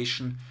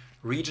Organization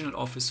Regional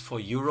Office for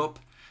Europe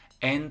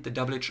and the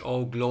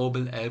WHO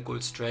Global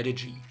Alcohol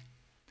Strategy.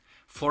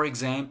 For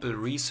example,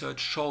 research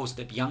shows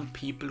that young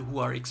people who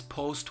are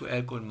exposed to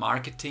alcohol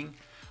marketing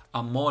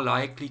are more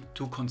likely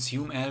to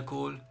consume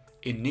alcohol,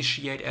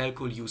 initiate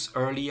alcohol use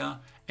earlier,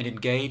 and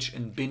engage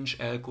in binge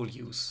alcohol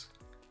use.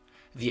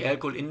 The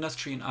alcohol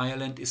industry in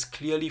Ireland is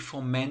clearly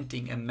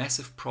fomenting a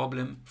massive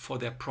problem for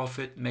their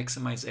profit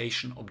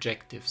maximization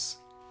objectives.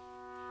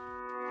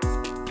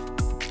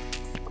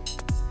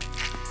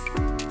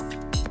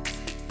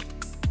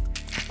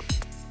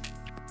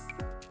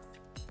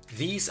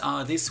 These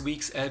are this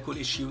week's Alcohol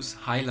Issues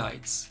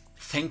highlights.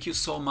 Thank you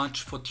so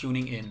much for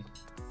tuning in.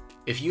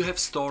 If you have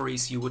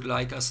stories you would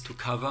like us to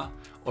cover,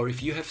 or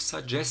if you have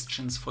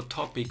suggestions for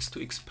topics to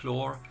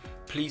explore,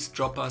 please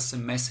drop us a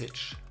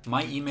message.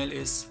 My email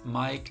is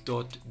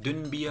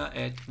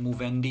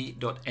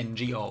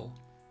mike.dünnbier@movendi.ngo.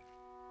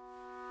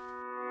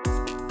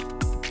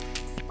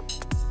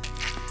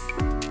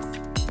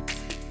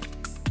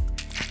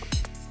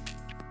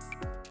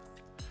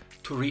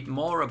 To read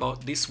more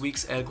about this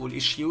week's alcohol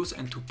issues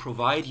and to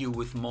provide you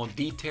with more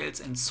details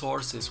and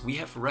sources, we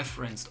have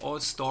referenced all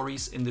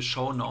stories in the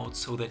show notes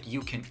so that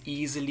you can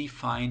easily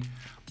find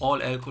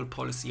all alcohol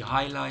policy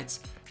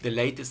highlights, the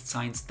latest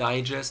Science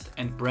Digest,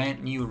 and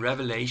brand new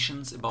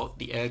revelations about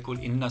the alcohol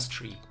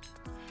industry.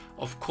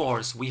 Of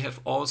course, we have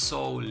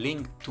also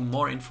linked to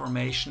more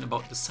information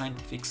about the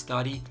scientific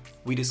study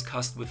we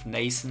discussed with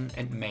Nathan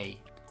and May.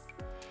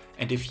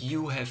 And if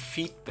you have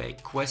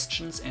feedback,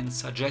 questions, and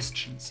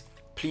suggestions,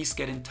 please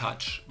get in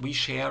touch. We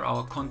share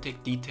our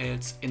contact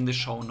details in the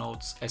show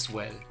notes as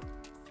well.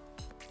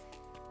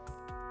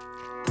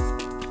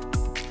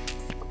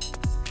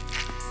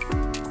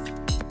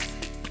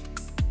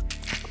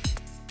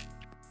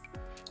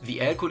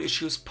 The Alcohol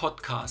Issues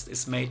podcast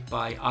is made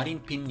by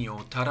Arin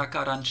Pino,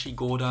 Taraka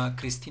Ranchi-Goda,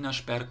 Kristina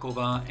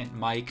Sperkova, and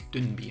Mike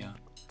Dünnbier.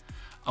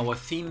 Our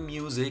theme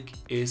music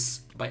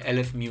is by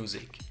LF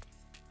Music.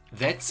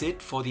 That's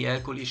it for the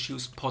Alcohol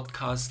Issues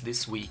podcast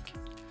this week.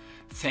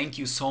 Thank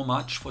you so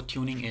much for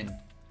tuning in.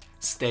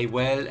 Stay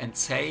well and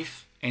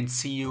safe, and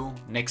see you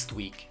next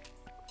week.